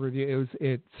review.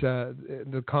 It's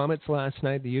the Comets last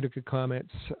night, the Utica Comets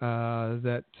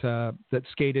that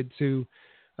skated to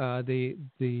the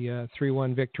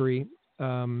 3-1 victory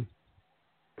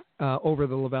over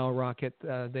the Laval Rocket.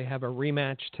 They have a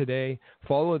rematch today.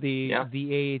 Follow the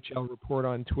AHL report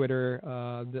on Twitter.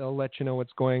 They'll let you know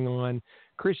what's going on.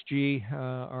 Chris G,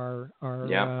 our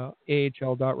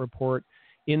AHL.report,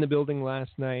 in the building last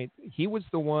night. He was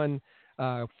the one,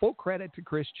 full credit to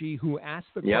Chris G, who asked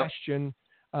the question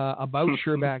about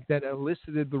Scherbak that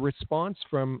elicited the response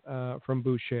from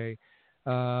Boucher.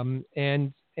 And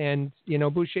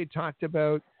Boucher talked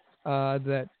about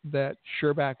that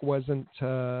Scherbak wasn't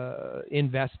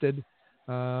invested.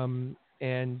 And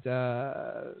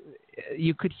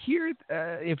you could hear,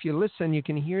 if you listen, you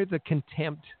can hear the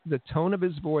contempt, the tone of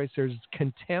his voice. There's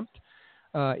contempt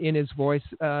in his voice.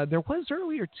 There was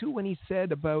earlier too when he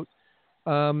said about,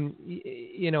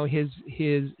 he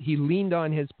leaned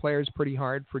on his players pretty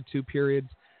hard for 2 periods.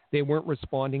 They weren't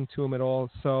responding to him at all.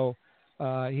 So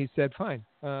he said, "Fine,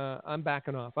 I'm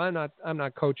backing off. I'm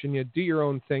not coaching you. Do your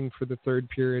own thing for the 3rd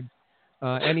period."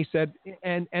 And he said,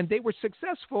 and they were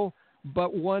successful,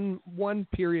 but one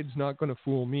period's not going to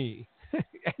fool me.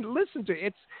 And listen to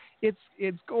it.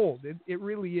 It's gold. It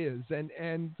really is.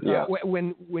 And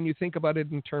when you think about it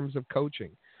in terms of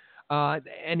coaching,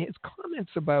 and his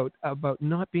comments about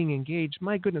not being engaged,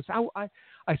 my goodness, I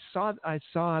saw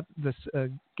this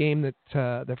game that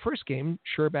the first game,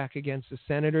 Scherbak against the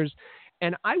Senators,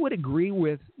 and I would agree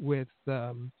with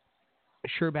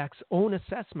Scherbak's own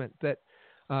assessment that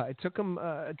it took him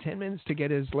 10 minutes to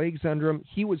get his legs under him.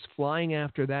 He was flying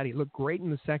after that. He looked great in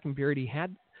the 2nd period. He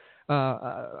had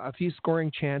a few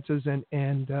scoring chances, and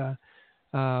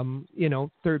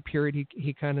 3rd period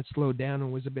he kind of slowed down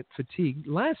and was a bit fatigued.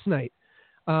 Last night,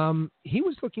 he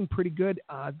was looking pretty good.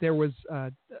 There was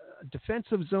a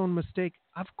defensive zone mistake.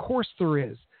 Of course there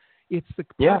is. It's the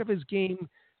part of his game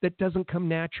that doesn't come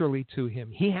naturally to him.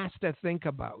 He has to think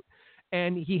about.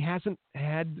 And he hasn't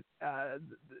had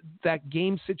that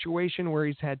game situation where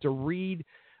he's had to read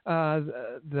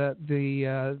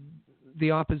the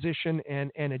opposition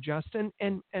and adjust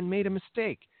and made a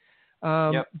mistake.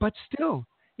 But still,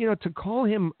 to call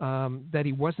him that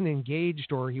he wasn't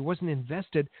engaged or he wasn't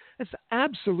invested, that's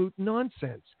absolute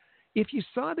nonsense. If you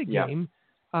saw the game,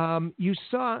 you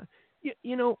saw,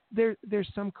 there's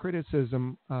some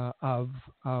criticism of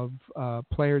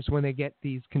players when they get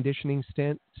these conditioning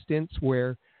stints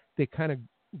where they kind of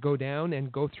go down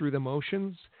and go through the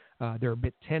motions. They're a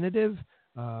bit tentative.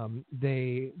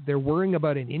 They're worrying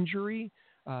about an injury,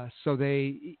 so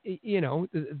they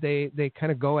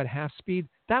kind of go at half speed.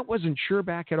 That wasn't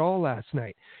Scherbak at all last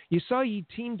night. You saw he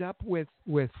teamed up with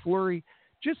Fleury.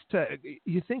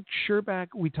 You think Scherbak?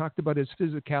 We talked about his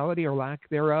physicality or lack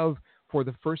thereof for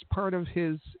the first part of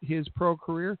his pro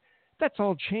career. That's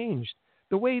all changed.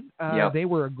 The way they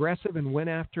were aggressive and went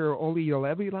after Olli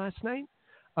Juolevi last night,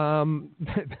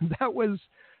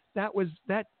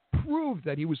 that proved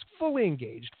that he was fully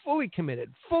engaged, fully committed,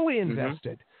 fully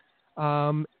invested.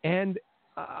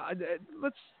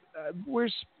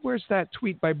 Where's that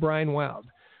tweet by Brian Wild?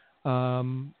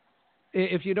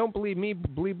 If you don't believe me,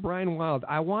 believe Brian Wild.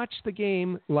 I watched the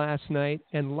game last night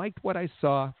and liked what I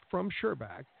saw from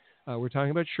Scherbak. We're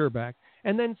talking about Scherbak.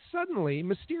 And then suddenly,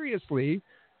 mysteriously,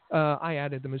 I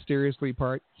added the mysteriously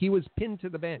part, he was pinned to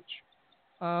the bench.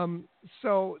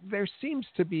 So there seems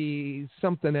to be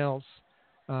something else.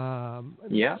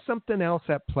 Something else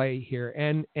at play here.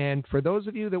 And for those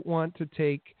of you that want to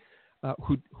take,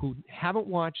 who haven't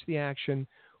watched the action,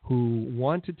 who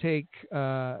want to take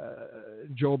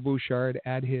Joel Bouchard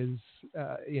at his,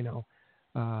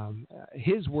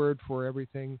 his word for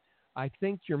everything, I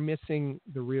think you're missing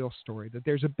the real story. That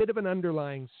there's a bit of an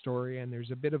underlying story, and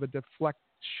there's a bit of a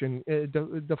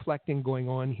deflecting going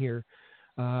on here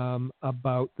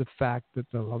about the fact that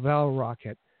the Laval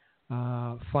Rocket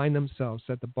find themselves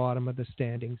at the bottom of the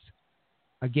standings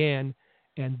again,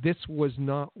 and this was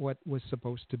not what was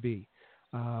supposed to be.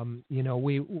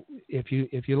 If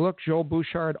you look, Joel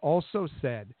Bouchard also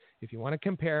said, if you want to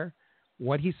compare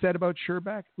what he said about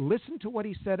Scherbak, listen to what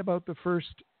he said about the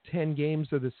first 10 games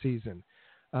of the season.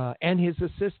 And his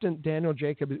assistant, Daniel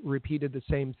Jacob, repeated the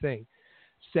same thing.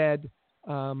 Said,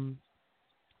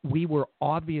 we were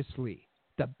obviously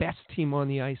the best team on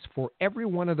the ice for every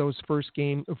one of those first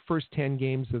 10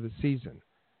 games of the season.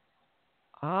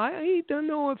 I don't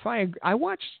know if I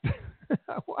watched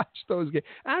I watched those games.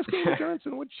 Ask Amy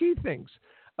Johnson what she thinks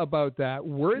about that.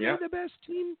 Were they the best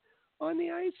team on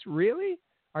the ice? Really?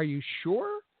 Are you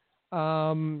sure?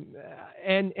 And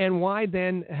why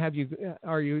then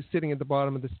are you sitting at the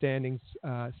bottom of the standings,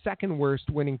 second worst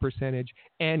winning percentage,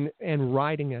 and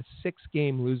riding a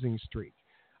 6-game losing streak?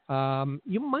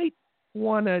 You might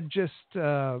want to just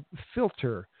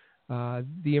filter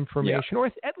the information, or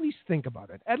at least think about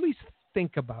it.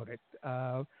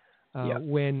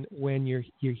 When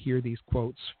you hear these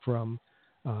quotes from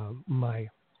my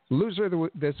loser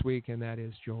this week, and that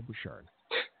is Joel Bouchard.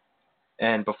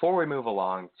 And before we move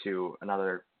along to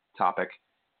another topic,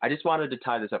 I just wanted to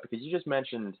tie this up because you just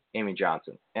mentioned Amy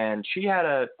Johnson, and she had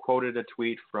quoted a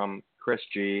tweet from Chris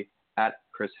G at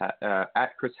Chris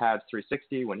Habs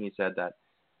 360 when he said that,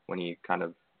 when he kind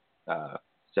of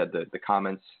said the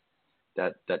comments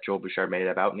that Joel Bouchard made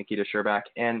about Nikita Scherbak.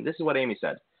 And this is what Amy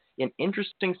said: an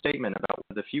interesting statement about one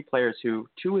of the few players who,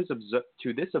 to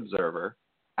this observer,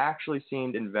 actually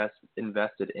seemed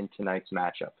invested in tonight's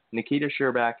matchup. Nikita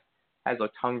Scherbak has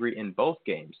looked hungry in both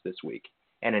games this week.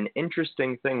 And an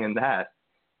interesting thing in that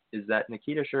is that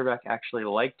Nikita Scherbak actually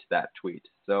liked that tweet.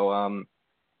 So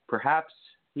perhaps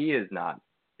he is not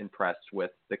impressed with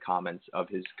the comments of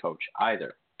his coach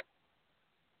either.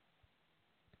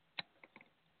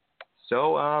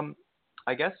 So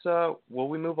I guess will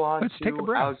we move on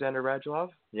to Alexander Radulov?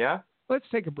 Yeah? Let's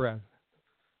take a breath.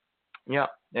 Yeah,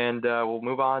 and we'll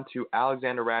move on to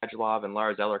Alexander Radulov and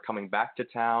Lars Eller coming back to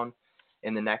town.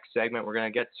 In the next segment, we're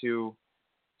going to get to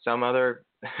some other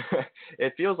 –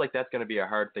 it feels like that's going to be a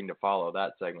hard thing to follow,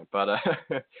 that segment. But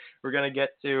we're going to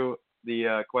get to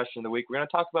the question of the week. We're going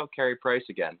to talk about Carey Price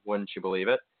again, wouldn't you believe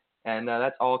it? And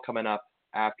that's all coming up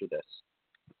after this.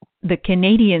 The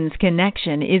Canadians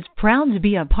Connection is proud to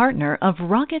be a partner of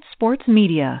Rocket Sports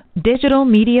Media, digital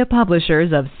media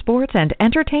publishers of sports and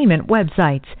entertainment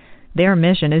websites. Their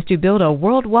mission is to build a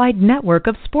worldwide network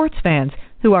of sports fans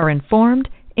who are informed,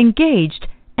 engaged,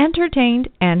 entertained,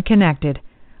 and connected.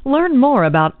 Learn more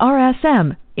about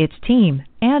RSM, its team,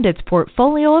 and its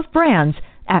portfolio of brands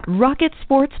at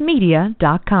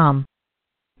rocketsportsmedia.com.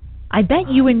 I bet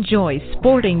you enjoy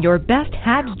sporting your best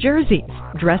Habs jerseys,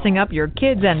 dressing up your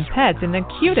kids and pets in the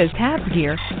cutest Habs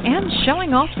gear, and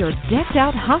showing off your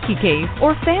decked-out hockey cave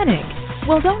or fanning.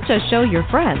 Well, don't just show your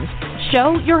friends.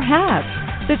 Show your Habs.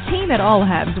 The team at All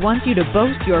Habs wants you to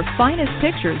boast your finest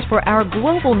pictures for our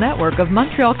global network of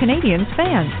Montreal Canadiens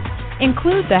fans.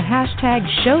 Include the hashtag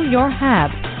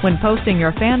 #ShowYourHabs when posting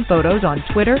your fan photos on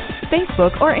Twitter,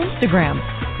 Facebook, or Instagram.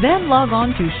 Then log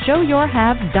on to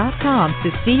showyourhabs.com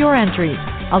to see your entries,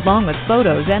 along with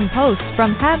photos and posts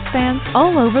from Habs fans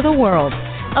all over the world.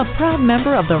 A proud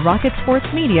member of the Rocket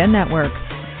Sports Media Network.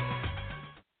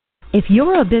 If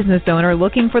you're a business owner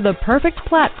looking for the perfect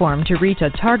platform to reach a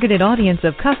targeted audience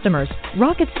of customers,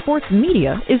 Rocket Sports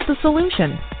Media is the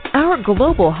solution. Our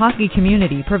global hockey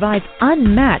community provides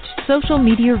unmatched social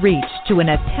media reach to an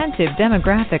attentive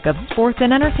demographic of sports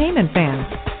and entertainment fans.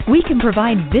 We can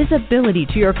provide visibility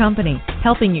to your company,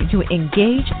 helping you to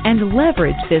engage and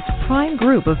leverage this prime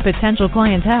group of potential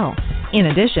clientele. In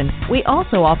addition, we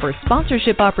also offer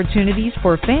sponsorship opportunities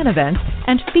for fan events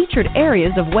and featured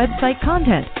areas of website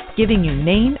content, giving you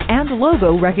name and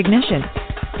logo recognition.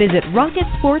 Visit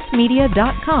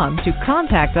rocketsportsmedia.com to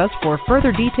contact us for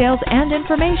further details and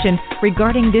information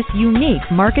regarding this unique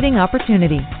marketing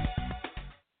opportunity.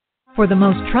 For the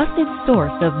most trusted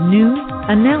source of news,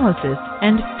 analysis,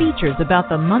 and features about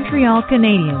the Montreal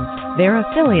Canadiens, their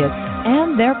affiliates,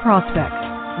 and their prospects,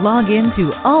 log in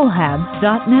to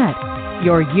allhabs.net,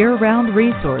 your year-round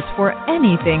resource for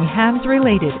anything Habs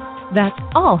related. That's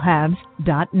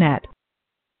allhabs.net.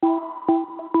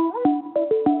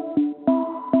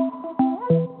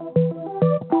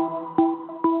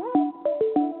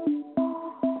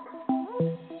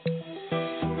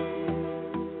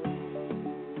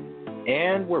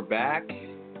 And we're back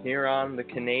here on the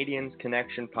Canadians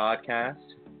Connection podcast.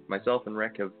 Myself and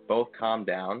Rick have both calmed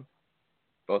down,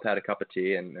 both had a cup of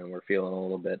tea, and we're feeling a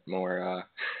little bit more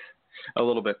a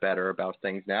little bit better about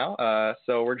things now.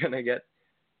 So we're going to get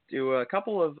to a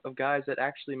couple of guys that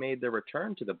actually made their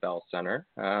return to the Bell Center.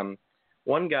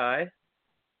 One guy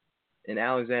in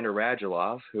Alexander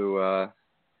Radulov who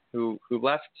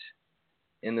left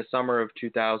in the summer of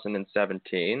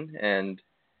 2017, and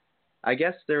I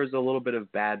guess there was a little bit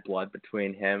of bad blood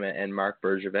between him and Marc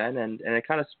Bergevin, and it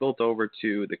kind of spilled over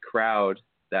to the crowd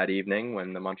that evening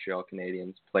when the Montreal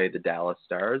Canadiens played the Dallas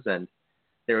Stars, and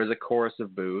there was a chorus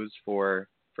of boos for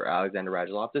Alexander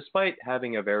Radulov, despite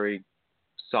having a very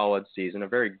solid season, a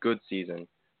very good season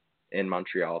in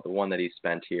Montreal, the one that he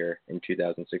spent here in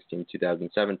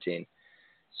 2016-2017.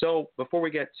 So before we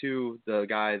get to the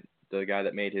guy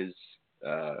that made his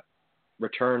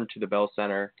return to the Bell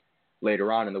Center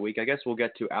later on in the week, I guess we'll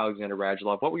get to Alexander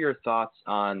Radulov. What were your thoughts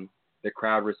on the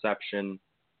crowd reception,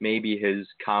 maybe his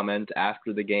comment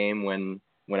after the game when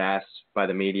asked by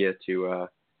the media to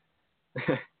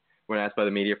when asked by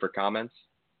the media for comments?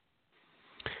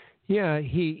 Yeah,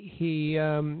 he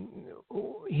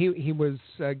was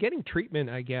getting treatment,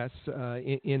 I guess,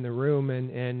 in the room,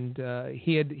 and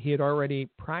he had already,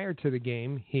 prior to the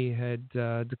game, he had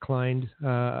declined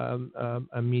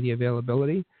a media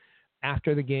availability.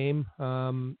 After the game,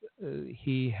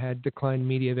 he had declined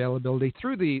media availability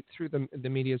through the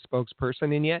media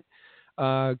spokesperson, and yet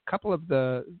a couple of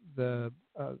the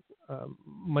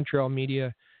Montreal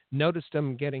media noticed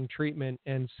him getting treatment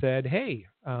and said, "Hey,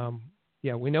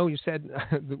 yeah, we know you said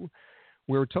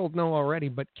we were told no already,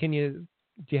 but do you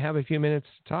have a few minutes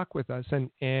to talk with us?"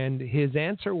 And his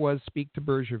answer was, "Speak to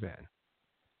Bergevin,"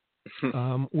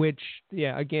 which,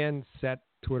 yeah, again, set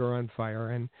Twitter on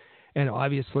fire. And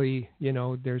obviously,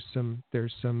 there's some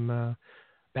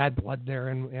bad blood there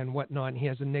and whatnot. And he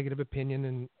has a negative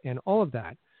opinion and all of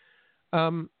that.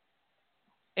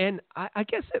 And I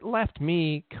guess it left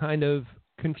me kind of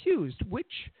confused,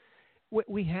 which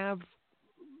we have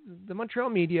the Montreal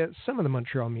media, some of the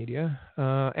Montreal media,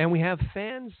 and we have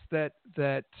fans that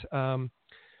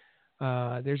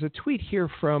there's a tweet here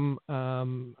from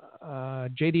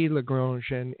JD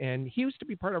Lagrange, and he used to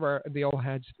be part of the old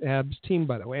Habs team,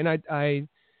 by the way. And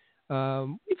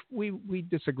if we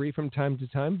disagree from time to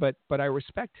time, but I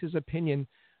respect his opinion.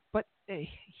 But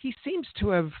he seems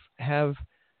to have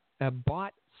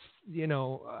bought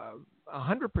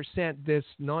 100% this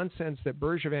nonsense that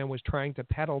Bergevin was trying to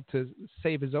peddle to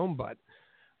save his own butt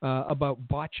about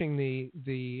botching the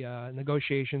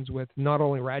negotiations with not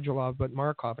only Radulov but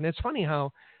Markov. And it's funny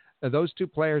how those two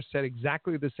players said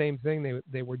exactly the same thing.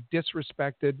 They were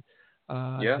disrespected.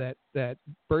 That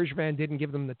Bergevin didn't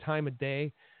give them the time of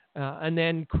day, and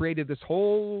then created this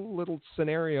whole little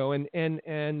scenario. And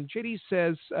JD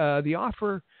says the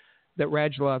offer that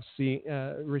Radulov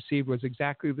received was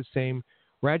exactly the same.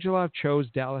 Radulov chose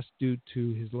Dallas due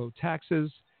to his low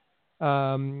taxes.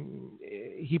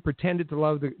 He pretended to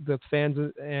love the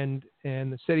fans and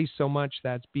the city so much.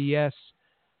 That's BS.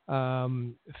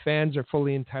 Fans are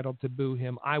fully entitled to boo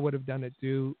him. I would have done it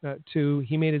too.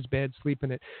 He made his bed, sleep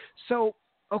in it. So,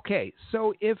 okay.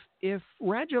 So if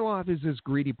Radulov is this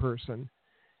greedy person,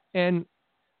 and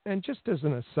just as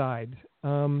an aside,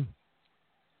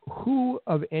 who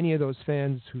of any of those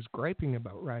fans who's griping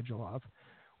about Radulov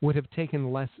would have take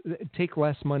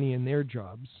less money in their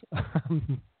jobs?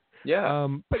 Yeah.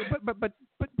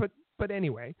 But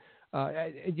anyway,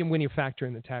 when you factor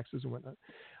in the taxes and whatnot,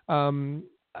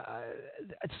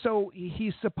 so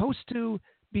he's supposed to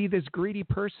be this greedy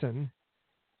person,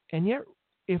 and yet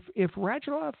if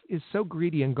Radulov is so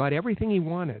greedy and got everything he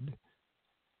wanted,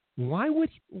 why would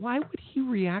he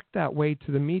react that way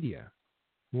to the media?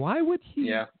 Why would he?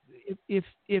 Yeah.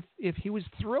 If he was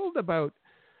thrilled about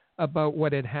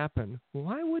what had happened,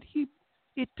 why would he?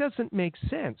 It doesn't make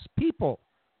sense. People,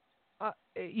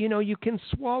 you can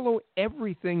swallow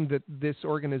everything that this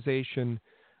organization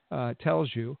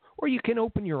tells you, or you can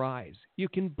open your eyes. You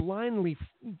can blindly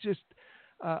just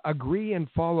agree and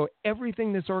follow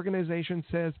everything this organization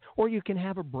says, or you can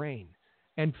have a brain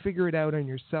and figure it out on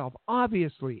yourself.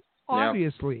 Obviously,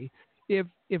 if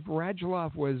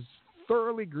Radulov was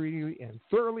thoroughly greedy and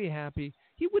thoroughly happy,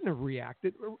 he wouldn't have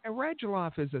reacted.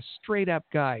 Radulov is a straight up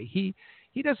guy. He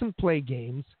doesn't play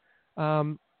games.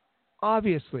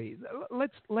 Obviously,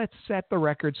 let's set the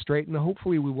record straight, and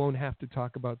hopefully we won't have to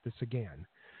talk about this again.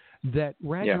 That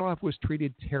Radulov was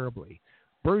treated terribly.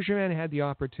 Bergevin had the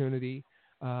opportunity.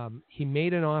 He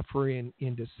made an offer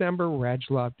in December.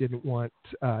 Radulov didn't want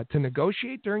to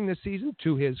negotiate during the season,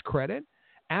 to his credit.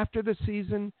 After the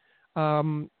season,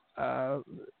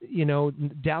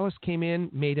 Dallas came in,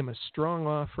 made him a strong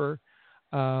offer,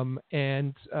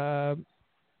 and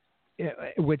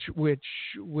which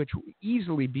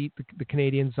easily beat the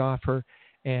Canadiens' offer.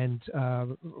 And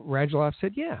Radulov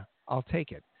said, yeah, I'll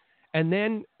take it. And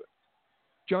then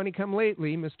Johnny come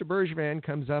lately, Mr. Bergevin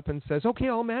comes up and says, okay,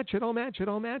 I'll match it.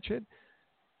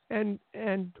 And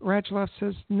Radulov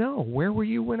says, no, where were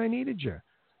you when I needed you?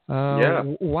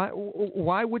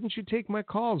 Why wouldn't you take my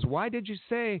calls? Why did you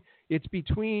say it's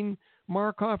between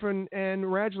Markov and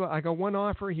Radulov? I got one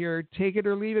offer here. Take it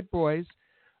or leave it, boys.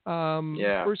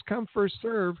 First come, first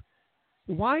serve.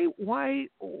 Why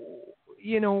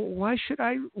should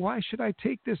I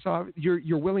take this off?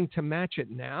 You're willing to match it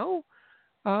now?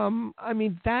 I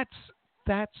mean, that's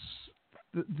that's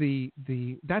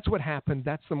what happened.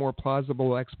 That's the more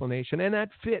plausible explanation, and that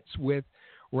fits with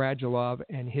Radulov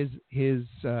and his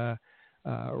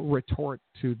retort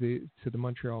to the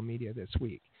Montreal media this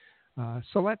week.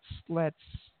 So let's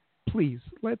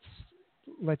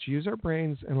use our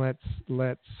brains and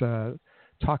let's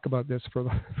talk about this for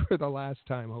the last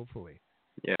time, hopefully.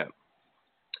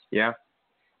 Yeah,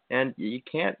 and you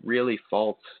can't really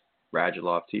fault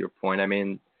Radulov, to your point. I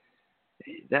mean,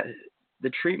 that the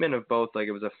treatment of both, like,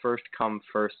 it was a first come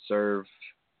first serve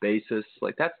basis.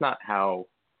 Like, that's not how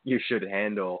you should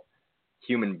handle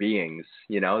human beings.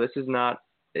 This is not.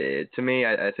 To me,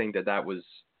 I think that was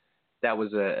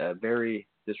a very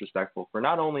disrespectful for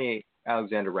not only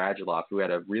Alexander Radulov, who had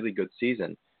a really good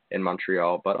season in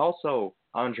Montreal, but also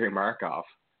Andrei Markov,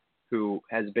 who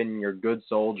has been your good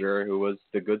soldier, who was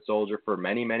the good soldier for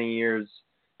many, many years.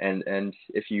 And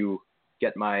if you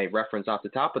get my reference off the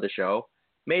top of the show,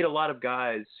 made a lot of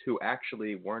guys who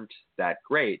actually weren't that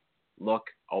great look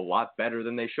a lot better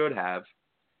than they should have.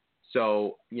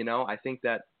 So, I think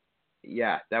that,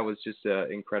 that was just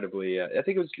incredibly, I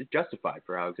think it was justified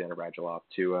for Alexander Radulov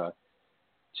to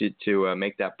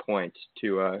make that point,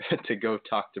 to go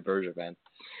talk to Bergevin.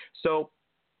 So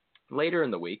later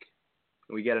in the week,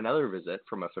 we get another visit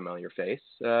from a familiar face,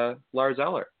 Lars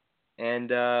Eller.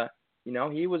 And,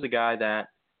 he was a guy that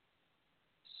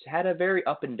had a very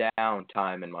up and down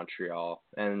time in Montreal.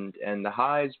 And the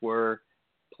highs were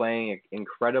playing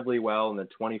incredibly well in the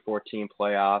 2014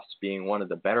 playoffs, being one of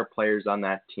the better players on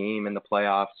that team in the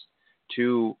playoffs,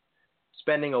 to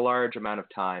spending a large amount of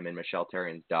time in Michel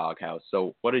Therrien's doghouse.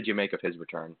 So what did you make of his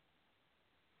return?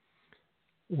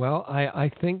 Well,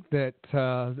 I think that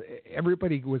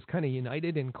everybody was kind of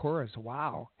united in chorus.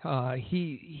 Wow,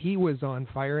 he was on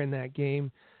fire in that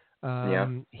game.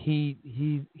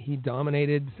 He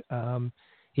dominated.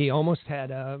 He almost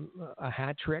had a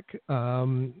hat trick.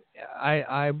 I'm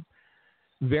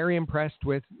very impressed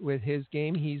with his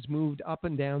game. He's moved up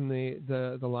and down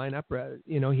the lineup.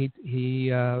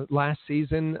 He last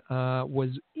season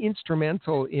was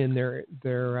instrumental in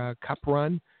their cup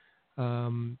run.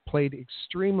 Played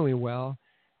extremely well,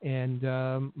 and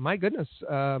my goodness,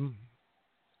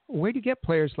 where do you get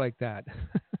players like that?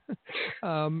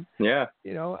 Marc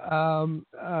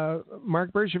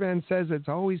Bergevin says it's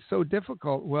always so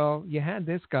difficult. Well, you had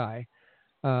this guy,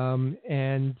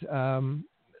 and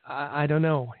I don't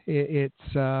know. It's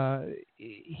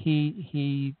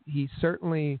he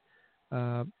certainly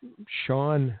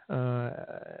shone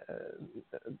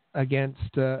against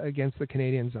the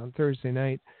Canadiens on Thursday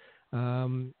night.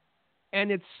 And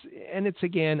it's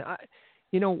again,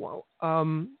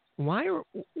 why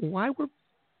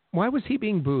was he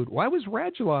being booed? Why was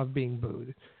Radulov being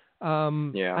booed?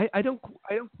 I don't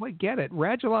quite get it.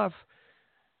 Radulov,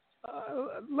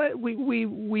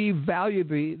 we value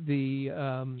the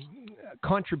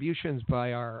contributions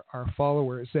by our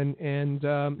followers, and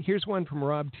here's one from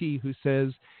Rob T, who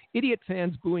says, "Idiot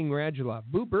fans booing Radulov.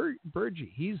 Boo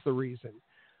Bergie. He's the reason."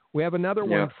 We have another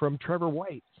one from Trevor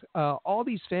White. All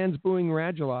these fans booing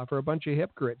Radulov are a bunch of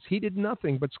hypocrites. He did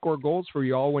nothing but score goals for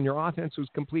y'all when your offense was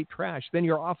complete trash. Then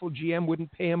your awful GM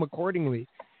wouldn't pay him accordingly.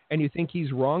 And you think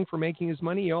he's wrong for making his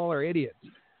money? Y'all are idiots.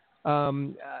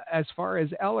 As far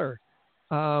as Eller,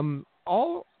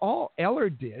 all Eller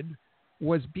did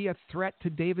was be a threat to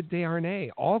David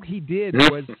Desharnais. All he did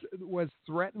was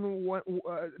threaten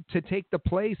to take the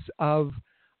place of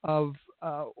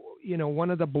one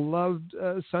of the beloved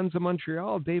sons of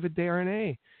Montreal, David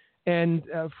Desharnais. And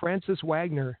Francis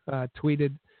Wagner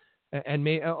tweeted, and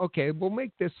we'll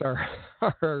make this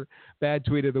our bad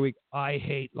tweet of the week. I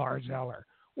hate Lars Eller.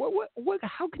 What?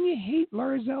 How can you hate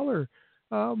Lars Eller?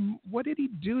 What did he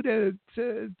do to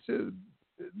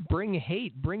bring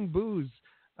hate, bring booze?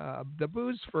 The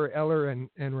booze for Eller and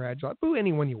Radulov. Boo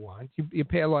anyone you want. You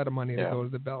pay a lot of money to go to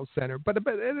the Bell Center, but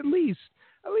at least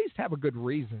have a good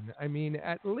reason. I mean,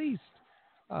 at least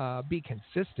be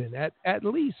consistent. At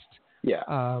least,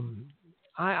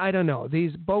 I don't know.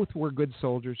 These both were good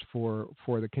soldiers for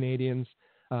the Canadiens.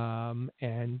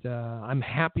 And I'm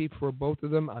happy for both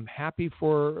of them. I'm happy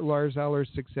for Lars Eller's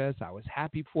success. I was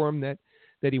happy for him that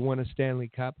he won a Stanley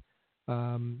Cup.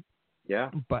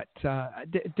 But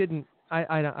didn't.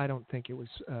 I don't think it was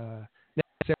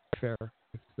necessarily fair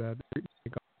with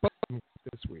both of them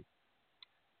this week.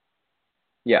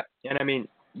 Yeah, and I mean,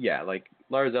 like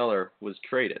Lars Eller was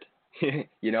traded.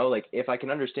 Like if I can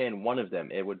understand one of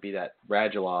them, it would be that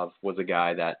Radulov was a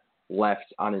guy that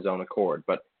left on his own accord,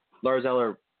 but Lars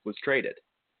Eller was traded.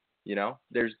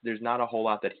 There's not a whole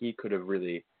lot that he could have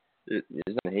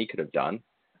done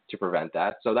to prevent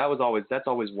that. So that's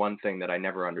always one thing that I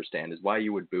never understand is why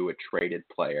you would boo a traded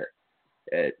player.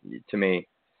 To me,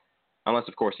 unless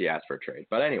of course he asked for a trade.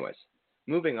 But anyways,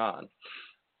 moving on.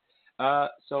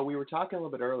 So we were talking a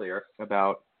little bit earlier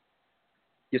about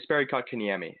Jesperi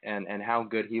Kotkaniemi and how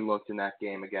good he looked in that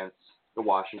game against the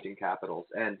Washington Capitals.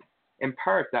 And in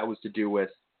part, that was to do with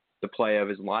the play of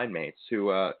his line mates,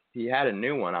 who he had a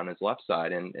new one on his left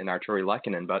side in Artturi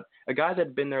Lehkonen. But a guy that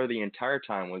had been there the entire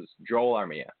time was Joel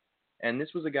Armia. And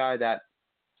this was a guy that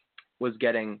was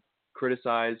getting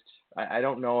criticized. I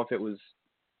don't know if it was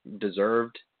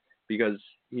deserved because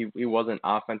he wasn't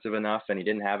offensive enough and he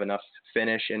didn't have enough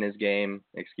finish in his game.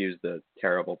 Excuse the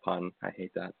terrible pun. I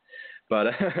hate that.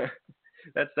 But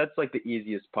that's like the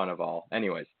easiest pun of all.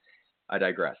 Anyways, I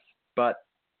digress. But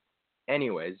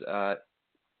anyways,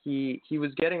 he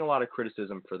was getting a lot of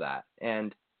criticism for that.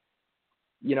 And,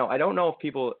 I don't know if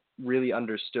people really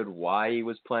understood why he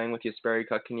was playing with Jesperi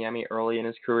Kotkaniemi early in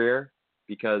his career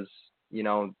because,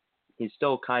 he's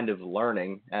still kind of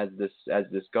learning as this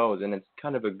goes, and it's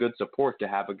kind of a good support to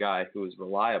have a guy who is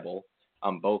reliable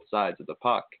on both sides of the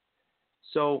puck.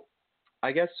 So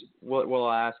I guess what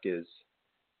I'll ask is,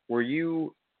 were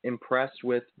you impressed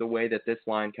with the way that this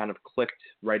line kind of clicked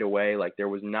right away? Like there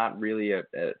was not really a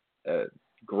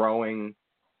growing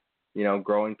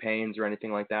pains or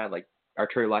anything like that? Like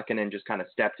Artturi Lehkonen just kind of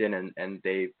stepped in and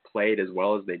they played as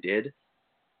well as they did?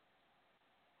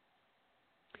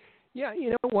 Yeah, you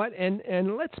know what?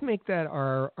 And let's make that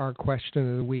our question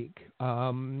of the week.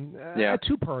 A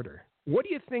two-parter. What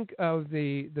do you think of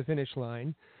the finish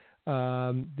line?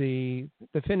 The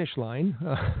finish line.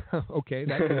 Okay,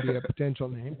 that could be a potential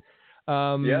name.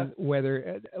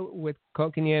 Whether with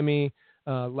Kotkaniemi,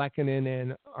 Lehkonen,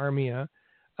 and Armia.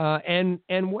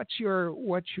 And what's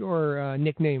your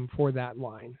nickname for that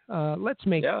line? Let's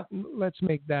make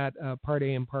that part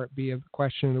A and part B of the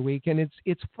question of the week. And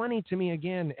it's funny to me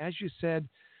again, as you said,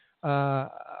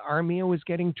 Armia was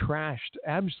getting trashed,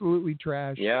 absolutely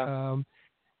trashed. Yeah.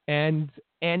 And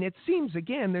it seems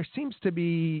again there seems to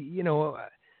be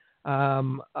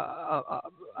a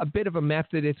bit of a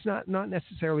method. It's not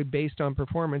necessarily based on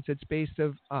performance. It's based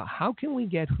of how can we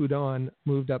get Hudon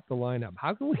moved up the lineup?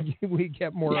 How can we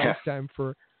get more ice time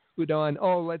for Hudon?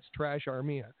 Oh, let's trash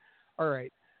Armia. All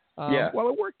right. Well,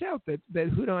 it worked out that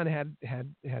Hudon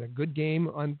had a good game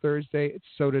on Thursday.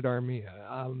 So did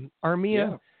Armia.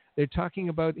 Armia. They're talking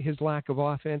about his lack of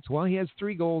offense. Well, he has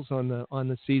 3 goals on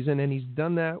the season, and he's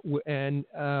done that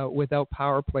without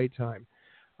power play time.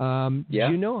 Do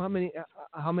you know how many?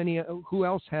 Who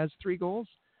else has 3 goals?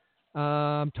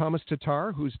 Thomas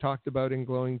Tatar, who's talked about in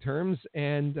glowing terms,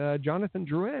 and Jonathan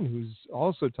Drouin, who's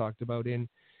also talked about in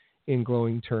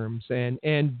glowing terms.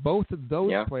 And both of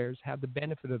those players have the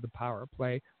benefit of the power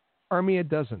play. Armia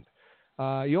doesn't.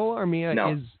 Joel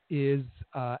Armia is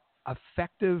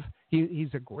effective.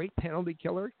 He's a great penalty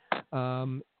killer.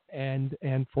 And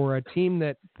for a team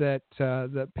that the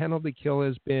penalty kill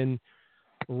has been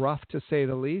rough to say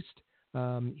the least,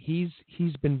 he's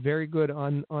been very good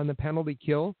on the penalty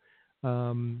kill.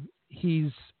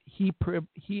 He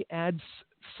adds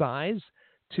size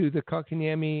to the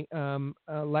Kotkaniemi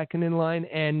Lehkonen line,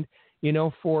 and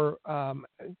for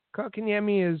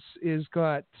Kotkaniemi is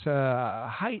got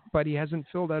height, but he hasn't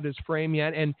filled out his frame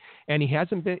yet, and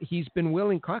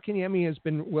Kotkaniemi has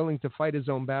been willing to fight his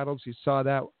own battles. You saw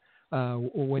that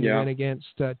when he went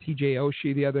against TJ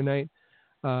Oshie the other night.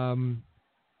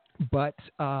 But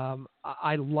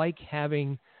I like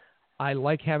having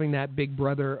that big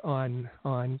brother on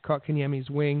Kotkaniemi's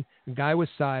wing, a guy with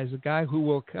size, a guy who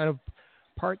will kind of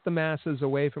part the masses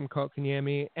away from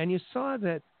Kotkaniemi. And you saw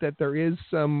that there is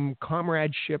some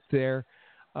comradeship there.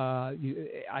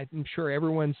 I'm sure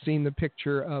everyone's seen the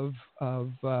picture of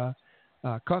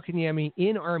Kotkaniemi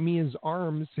in Armia's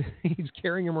arms. He's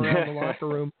carrying him around the locker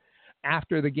room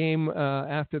after the game,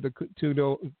 after the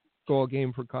 2-goal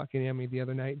game for Kotkaniemi the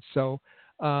other night. So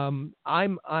I'm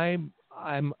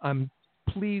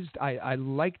pleased. I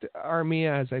liked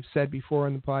Armia, as I've said before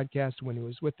on the podcast, when he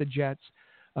was with the Jets.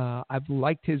 I've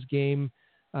liked his game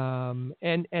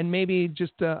and maybe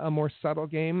just a more subtle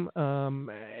game,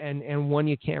 and one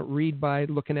you can't read by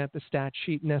looking at the stat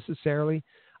sheet necessarily.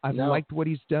 I've liked what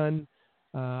he's done.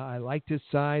 I liked his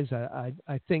size.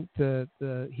 I think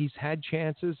he's had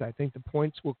chances. I think the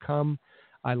points will come.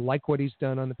 I like what he's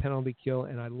done on the penalty kill,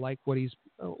 and I like what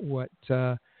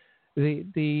the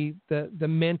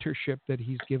mentorship that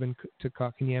he's given to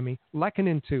Kotkaniemi.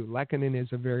 Lehkonen too. Lehkonen is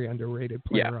a very underrated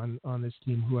player on this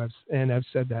team I've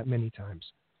said that many times.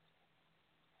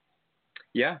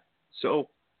 Yeah. So,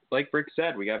 like Rick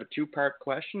said, we got a two-part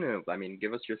question. I mean,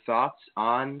 give us your thoughts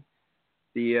on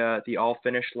the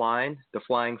all-Finnish line, the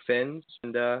Flying Finns,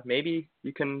 and maybe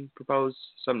you can propose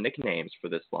some nicknames for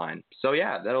this line. So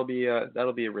yeah, that'll be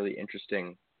a really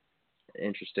interesting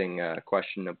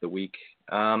question of the week.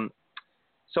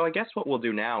 So I guess what we'll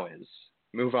do now is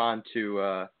move on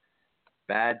to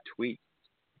bad tweets.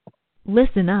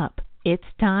 Listen up. It's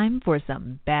time for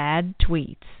some bad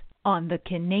tweets on the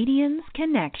Canadiens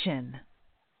Connection.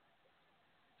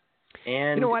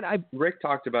 And you know what? Rick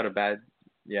talked about a bad.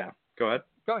 Yeah, go ahead.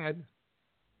 Go ahead.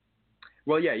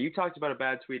 Well, yeah, you talked about a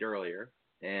bad tweet earlier,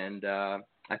 and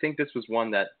I think this was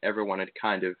one that everyone had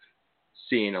kind of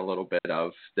seen a little bit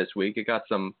of this week. It got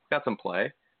some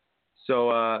play.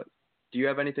 So, do you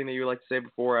have anything that you would like to say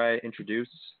before I introduce?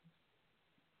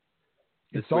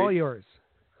 It's all yours.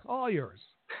 All yours.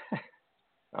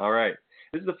 All right.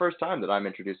 This is the first time that I'm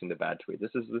introducing the bad tweet.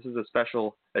 This is a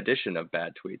special edition of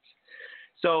bad tweets.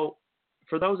 So,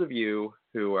 for those of you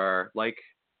who are like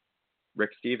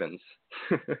Rick Stevens,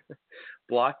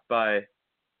 blocked by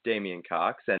Damien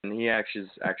Cox, and he actually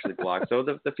blocked. So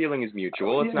the feeling is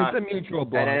mutual. It's not. It's a mutual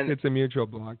block. It's a mutual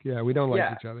block. Yeah, we don't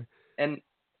like each other. And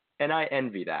I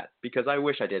envy that because I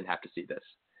wish I didn't have to see this,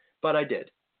 but I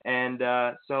did. And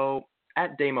so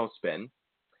at Damospin,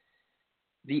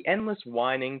 the endless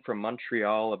whining from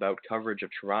Montreal about coverage of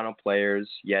Toronto players,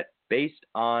 yet based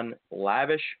on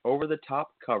lavish, over-the-top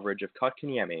coverage of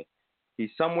Kotkaniemi, he's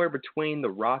somewhere between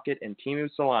the Rocket and Teemu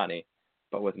Selanne,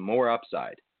 but with more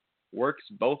upside. Works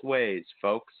both ways,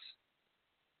 folks.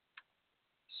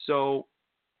 So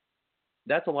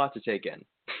that's a lot to take in.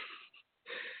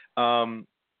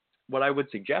 What I would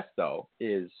suggest, though,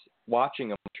 is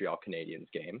watching a Montreal Canadiens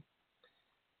game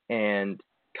and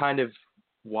kind of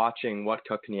watching what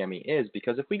Kotkaniemi is,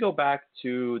 because if we go back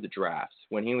to the draft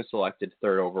when he was selected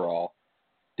third overall,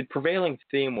 the prevailing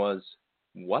theme was,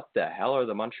 what the hell are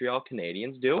the Montreal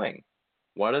Canadiens doing?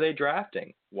 What are they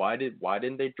drafting? Why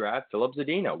didn't they draft Philip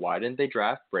Zadina? Why didn't they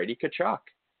draft Brady Tkachuk?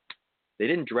 They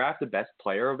didn't draft the best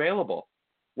player available.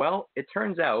 Well, it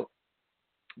turns out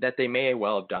that they may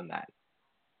well have done that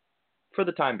for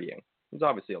the time being. There's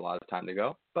obviously a lot of time to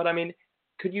go, but I mean,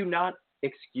 could you not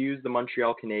excuse the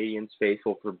Montreal Canadiens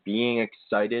faithful for being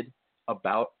excited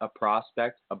about a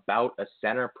prospect, about a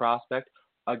center prospect?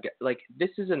 Like, this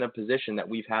isn't a position that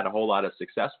we've had a whole lot of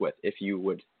success with, if you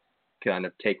would kind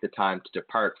of take the time to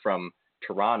depart from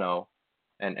Toronto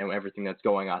and everything that's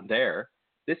going on there.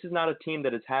 This is not a team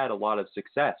that has had a lot of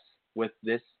success with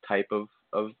this type of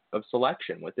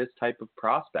selection, with this type of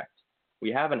prospect.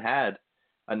 We haven't had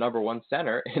a number one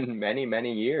center in many,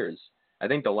 many years. I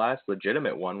think the last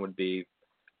legitimate one would be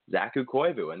Zaku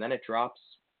Koivu, and then it drops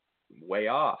way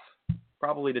off,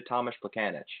 probably to Tomas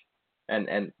Plekanec.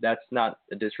 And that's not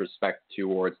a disrespect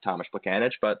towards Tomas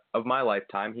Plekanec, but of my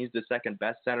lifetime, he's the second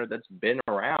best center that's been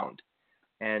around.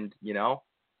 And, you know,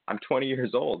 I'm 20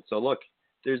 years old. So look,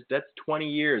 that's 20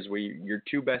 years where your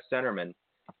two best centermen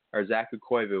are Zaku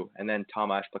Koivu and then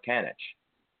Tomas Plekanec.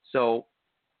 So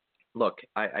look,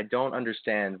 I don't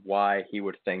understand why he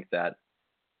would think that,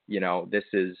 you know, this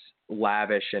is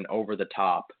lavish and over the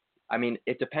top. I mean,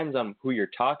 it depends on who you're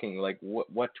talking, like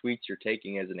what tweets you're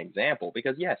taking as an example,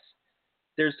 because yes,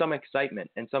 there's some excitement,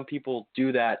 and some people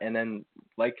do that, and then,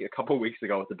 like a couple of weeks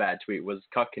ago with the bad tweet, was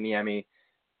Kotkaniemi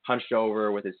hunched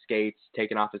over with his skates,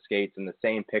 taking off his skates, in the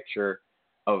same picture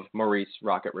of Maurice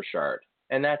Rocket Richard.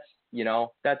 And that's, you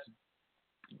know, that's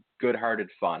good-hearted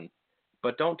fun.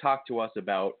 But don't talk to us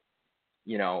about,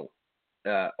 you know,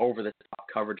 over-the-top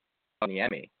coverage of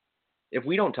Kotkaniemi. If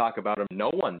we don't talk about him,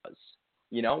 no one does.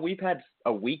 You know, we've had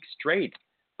a week straight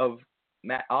of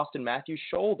Austin Matthews'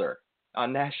 shoulder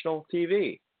on national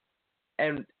TV,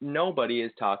 and nobody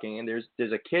is talking. And there's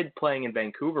a kid playing in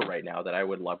Vancouver right now that I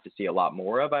would love to see a lot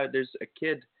more of. There's a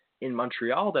kid in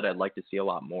Montreal that I'd like to see a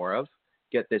lot more of,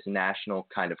 get this national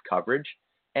kind of coverage.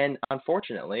 And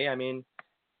unfortunately, I mean,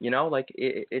 you know, like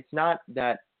it's not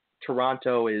that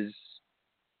Toronto is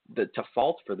to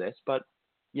fault for this, but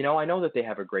you know, I know that they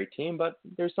have a great team, but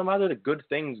there's some other good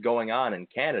things going on in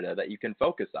Canada that you can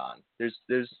focus on.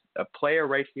 There's a player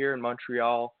right here in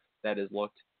Montreal that has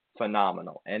looked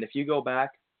phenomenal. And if you go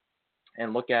back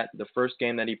and look at the first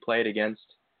game that he played against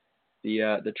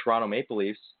the Toronto Maple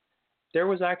Leafs, there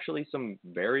was actually some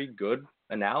very good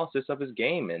analysis of his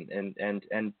game, and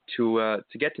to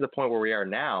get to the point where we are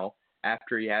now,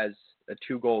 after he has a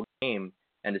 2-goal game,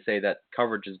 and to say that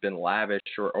coverage has been lavish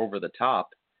or over the top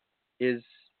is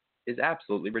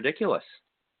absolutely ridiculous.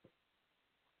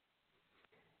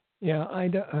 Yeah,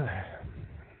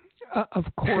 of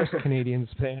course, Canadians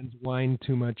fans whine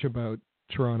too much about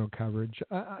Toronto coverage.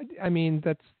 I mean,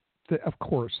 of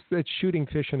course, that's shooting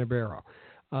fish in a barrel.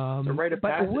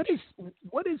 But what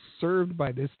is served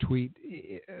by this tweet?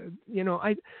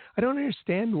 I don't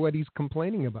understand what he's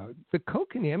complaining about. The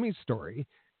Kotkaniemi story,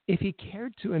 if he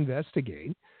cared to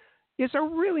investigate, is a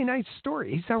really nice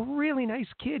story. He's a really nice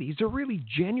kid. He's a really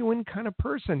genuine kind of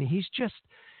person.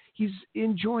 He's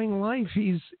enjoying life.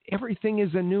 Everything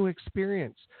is a new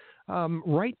experience.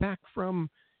 Right back from,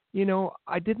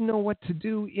 I didn't know what to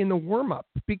do in the warm-up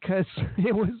because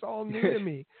it was all new to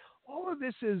me. All of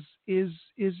this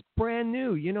is brand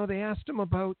new. They asked him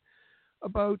about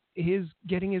his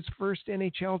getting his first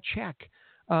NHL check.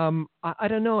 I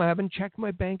don't know. I haven't checked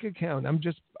my bank account.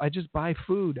 I just buy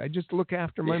food. I just look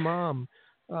after my mom.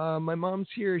 My mom's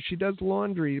here. She does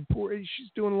laundry.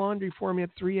 She's doing laundry for me at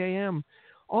 3 a.m.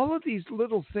 All of these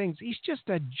little things. He's just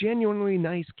a genuinely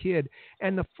nice kid.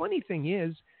 And the funny thing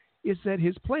is that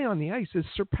his play on the ice is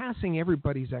surpassing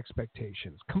everybody's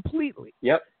expectations completely.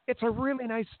 Yep. It's a really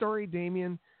nice story,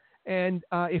 Damien. And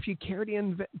if you care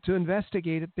to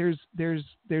investigate it,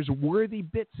 there's worthy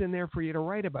bits in there for you to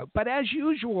write about. But as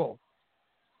usual,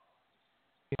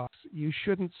 you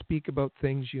shouldn't speak about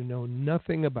things you know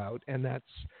nothing about, and that's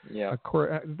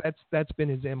been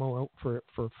his MO for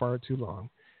far too long.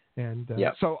 And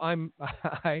so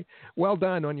well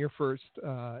done on your first.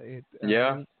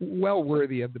 Well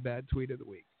worthy of the bad tweet of the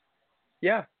week.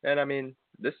 Yeah, and I mean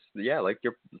to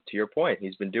your point,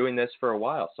 he's been doing this for a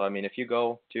while. So I mean, if you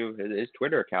go to his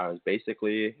Twitter account, it's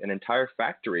basically an entire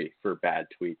factory for bad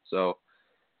tweets. So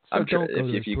I'm sure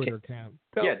if you Twitter account.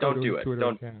 Don't do it.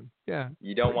 Don't. Yeah.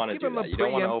 You don't want to do that. You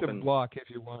don't want to open block if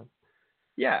you want.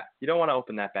 Yeah, you don't want to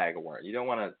open that bag of worms. You don't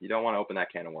want to open that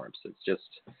can of worms. It's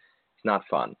not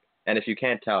fun. And if you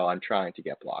can't tell, I'm trying to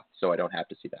get blocked, so I don't have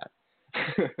to see that.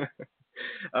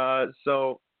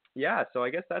 So I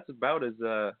guess that's about as.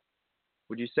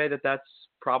 Would you say that that's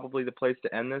probably the place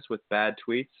to end this with bad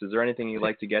tweets? Is there anything you'd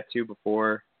like to get to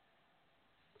before?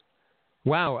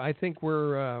 Wow, I think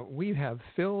we have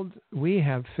filled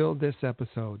this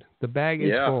episode. The bag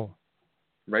is full,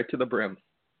 right to the brim.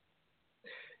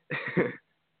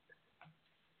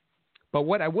 But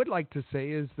what I would like to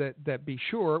say is that be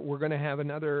sure we're going to have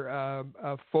another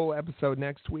a full episode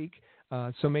next week.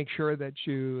 So make sure that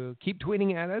you keep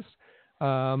tweeting at us.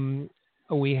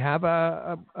 We have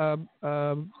a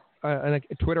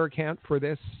Twitter account for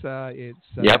this. It's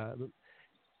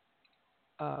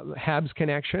Habs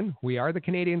Connection. We are the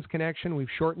Canadians Connection. We've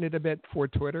shortened it a bit for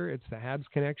Twitter. It's the Habs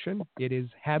Connection. It is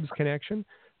Habs Connection.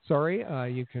 Sorry.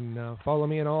 You can follow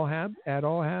me at all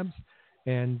Habs.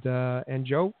 And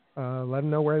Joe, let them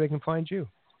know where they can find you.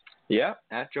 Yeah,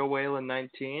 at Joe Whalen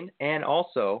 19. And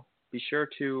also be sure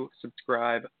to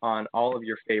subscribe on all of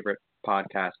your favorite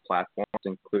podcast platforms,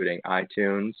 including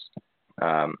iTunes,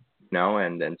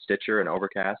 and Stitcher and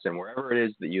Overcast, and wherever it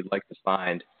is that you'd like to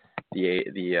find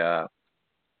the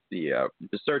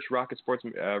search Rocket Sports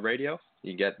Radio.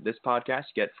 You get this podcast,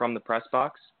 you get From the Press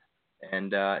Box,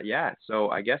 and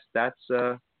so I guess that's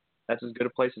as good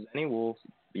a place as any. We'll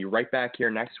be right back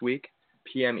here next week,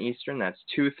 p.m. Eastern. That's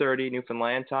 2:30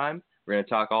 Newfoundland time. We're going to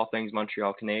talk all things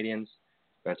Montreal Canadiens.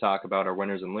 We're going to talk about our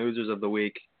winners and losers of the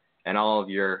week and all of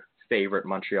your favorite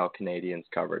Montreal Canadiens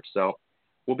coverage. So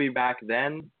we'll be back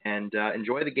then, and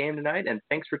enjoy the game tonight, and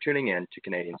thanks for tuning in to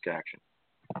Canadians Connection.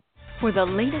 For the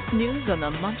latest news on the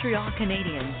Montreal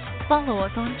Canadiens, follow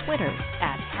us on Twitter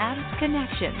at Habs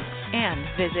Connection and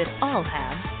visit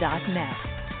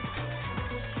allhabs.net.